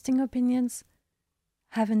most interesting opinions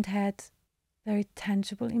haven't had very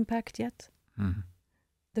tangible impact yet.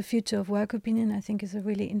 The future of work opinion, I think, is a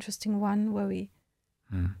really interesting one where we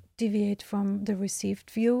deviate from the received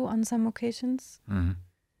view on some occasions. And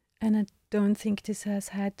I don't think this has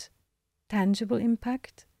had tangible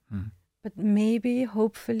impact, but maybe,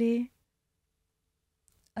 hopefully,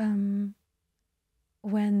 when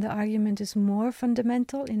the argument is more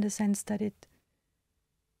fundamental in the sense that it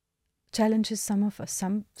challenges some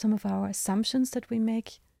of our assumptions that we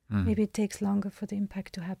make, maybe it takes longer for the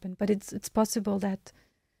impact to happen. But it's possible that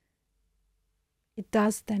it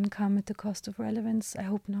does then come at the cost of relevance. I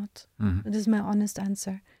hope not. That is my honest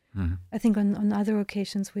answer. I think on other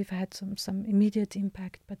occasions we've had some immediate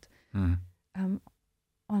impact, but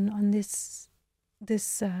on this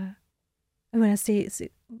when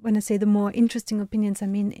I say the more interesting opinions, I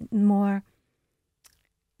mean more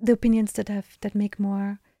the opinions that make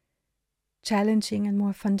more challenging and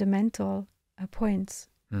more fundamental points.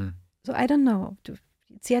 So I don't know.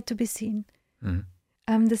 It's yet to be seen.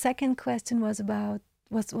 The second question was about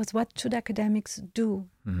was what should academics do?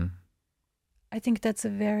 I think that's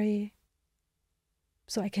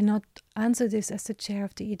so I cannot answer this as the chair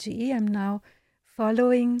of the EGE. I'm now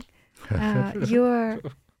following your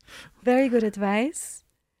very good advice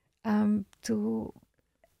to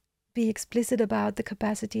be explicit about the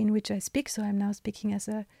capacity in which I speak. So I'm now speaking as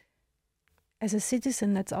a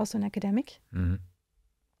citizen that's also an academic.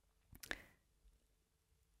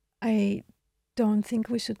 I don't think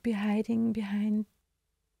we should be hiding behind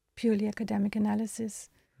purely academic analysis.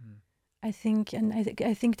 I think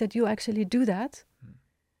that you actually do that.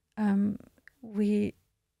 We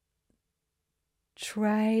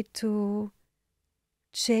try to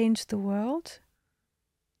change the world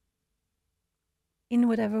in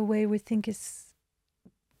whatever way we think is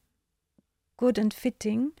good and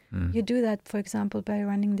fitting. You do that, for example, by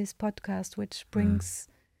running this podcast, which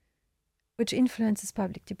influences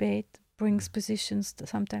public debate, brings positions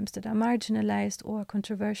sometimes that are marginalized or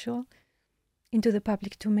controversial into the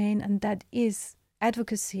public domain, and that is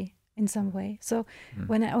advocacy in some way. So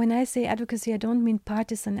when I say advocacy, I don't mean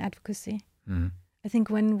partisan advocacy. I think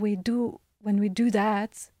when we do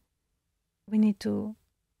that, we need to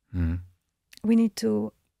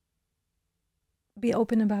be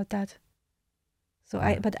open about that. So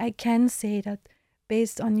but I can say that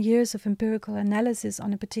based on years of empirical analysis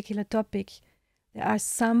on a particular topic, there are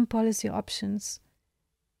some policy options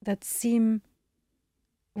that seem,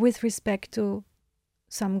 with respect to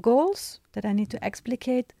some goals that I need to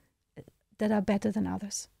explicate, that are better than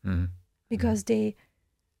others, because they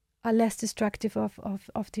are less destructive of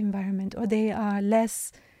the environment, or they're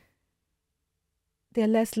less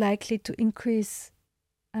likely to increase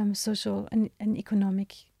social and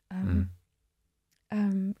economic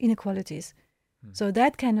inequalities. So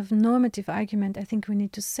that kind of normative argument, I think we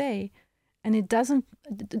need to say, and it doesn't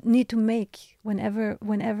need to make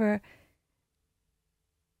whenever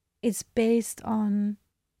it's based on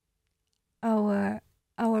our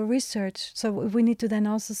research. So we need to then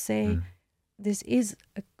also say this is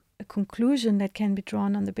a conclusion that can be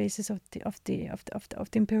drawn on the basis of the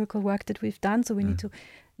empirical work that we've done. So we need to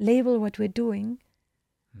label what we're doing.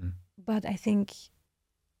 But I think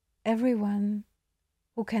everyone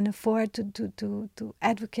who can afford to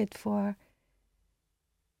advocate for,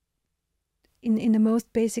 in the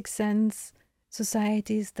most basic sense,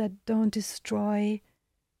 societies that don't destroy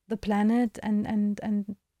the planet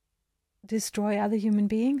and destroy other human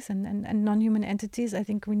beings and non-human entities, I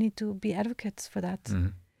think we need to be advocates for that.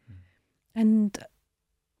 And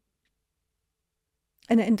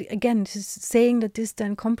again, just saying that this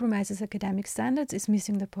then compromises academic standards is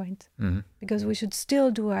missing the point, because we should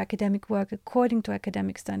still do our academic work according to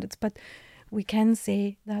academic standards. But we can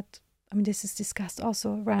say that, I mean, this is discussed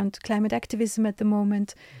also around climate activism at the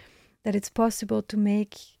moment, that it's possible to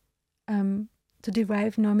make to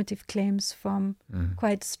derive normative claims from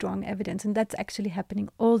quite strong evidence. And that's actually happening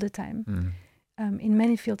all the time in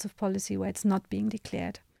many fields of policy where it's not being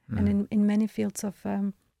declared, and in many fields of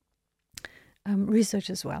research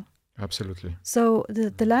as well. Absolutely. So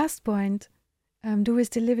the last point, do we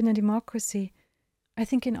still live in a democracy? I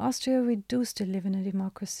think in Austria we do still live in a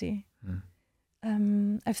democracy.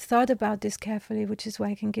 I've thought about this carefully, which is why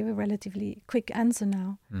I can give a relatively quick answer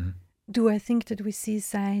now. Do I think that we see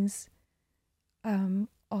signs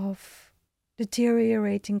of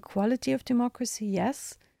deteriorating quality of democracy?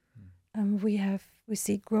 Yes. We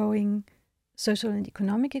see growing social and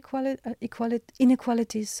economic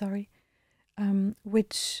inequalities,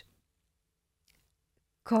 which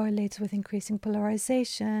correlates with increasing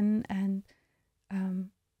polarization and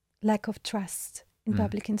lack of trust in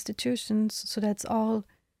public institutions. So that's all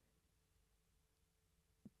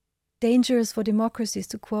dangerous for democracies,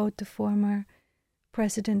 to quote the former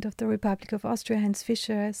president of the Republic of Austria, Heinz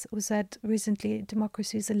Fischer, who said recently,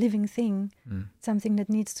 democracy is a living thing, something that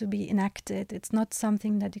needs to be enacted. It's not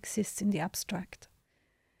something that exists in the abstract.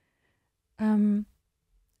 And,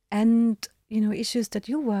 issues that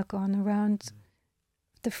you work on around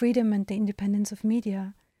the freedom and the independence of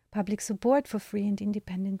media, public support for free and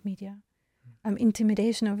independent media,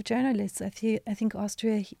 intimidation of journalists. I think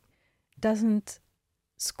Austria doesn't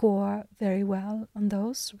score very well on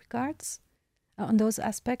those regards, on those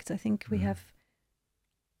aspects. I think we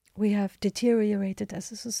have deteriorated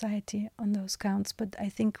as a society on those counts, but I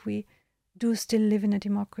think we do still live in a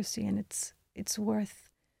democracy, and it's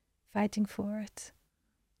worth fighting for it.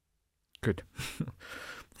 Good.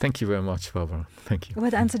 Thank you very much, Barbara. Thank you.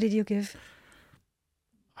 What answer did you give?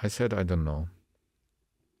 I said, I don't know.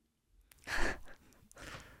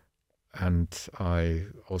 And I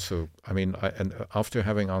also, and after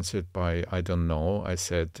having answered by I don't know, I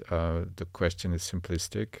said the question is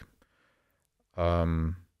simplistic,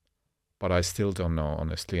 but I still don't know,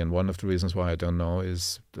 honestly. And one of the reasons why I don't know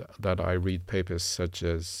is that I read papers such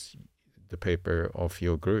as the paper of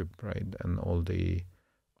your group, right, and all the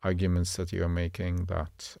arguments that you're making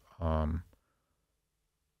that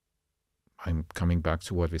I'm coming back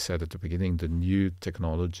to what we said at the beginning, the new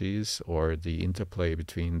technologies or the interplay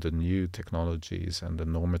between the new technologies and the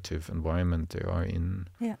normative environment they are in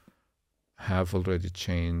have already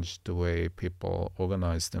changed the way people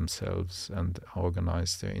organize themselves and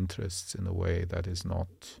organize their interests in a way that is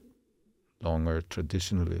not longer,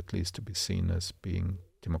 traditionally at least, to be seen as being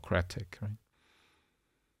democratic, right?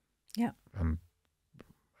 Yeah. And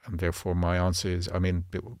therefore my answer is,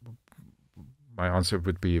 my answer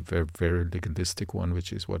would be a very, very legalistic one,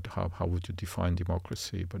 which is how would you define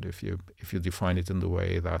democracy? But if you define it in the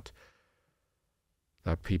way that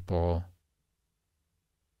people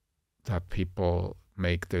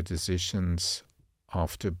make their decisions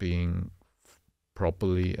after being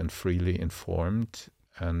properly and freely informed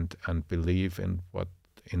and believe in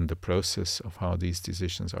the process of how these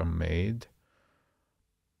decisions are made,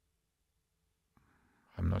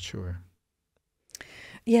 I'm not sure.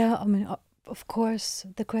 Yeah, of course,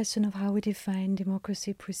 the question of how we define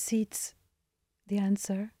democracy precedes the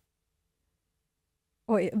answer.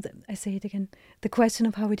 Or I say it again, the question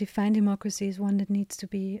of how we define democracy is one that needs to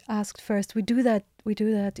be asked first. We do that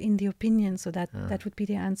in the opinion, so that would be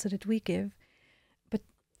the answer that we give. But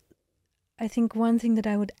I think one thing that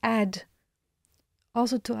I would add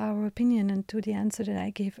also to our opinion and to the answer that I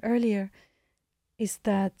gave earlier is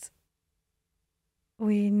that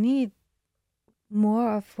we need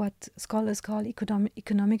more of what scholars call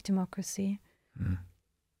economic democracy.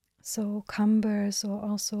 So Chambers, or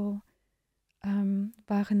also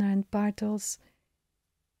Wagner and Bartels,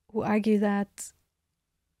 who argue that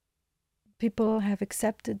people have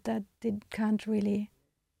accepted that they can't really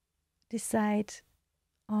decide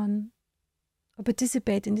on or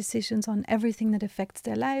participate in decisions on everything that affects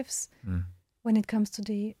their lives when it comes to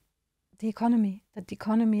the economy. That the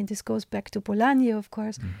economy, this goes back to Polanyi, of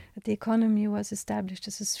course, that the economy was established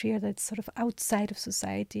as a sphere that's sort of outside of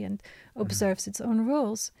society and observes its own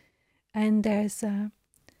rules. And there's a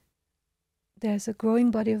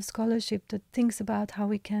growing body of scholarship that thinks about how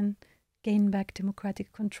we can gain back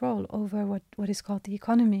democratic control over what is called the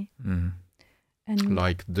economy. And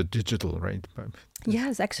like the digital, right?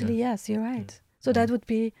 Yes, actually, yes, you're right. So that would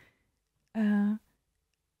be an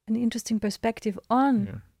interesting perspective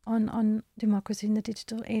on democracy in the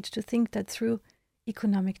digital age, to think that through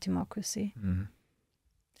economic democracy.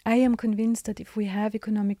 I am convinced that if we have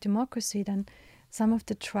economic democracy, then some of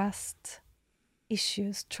the trust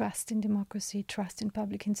issues, trust in democracy, trust in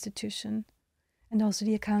public institution, and also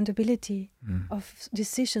the accountability of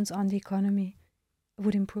decisions on the economy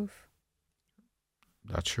would improve.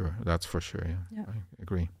 That's for sure. Yeah. I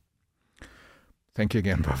agree. Thank you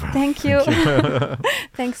again, Barbara. Thank you.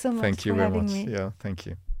 Thanks so much Thank you for very having much. me. Yeah, thank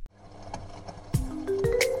you.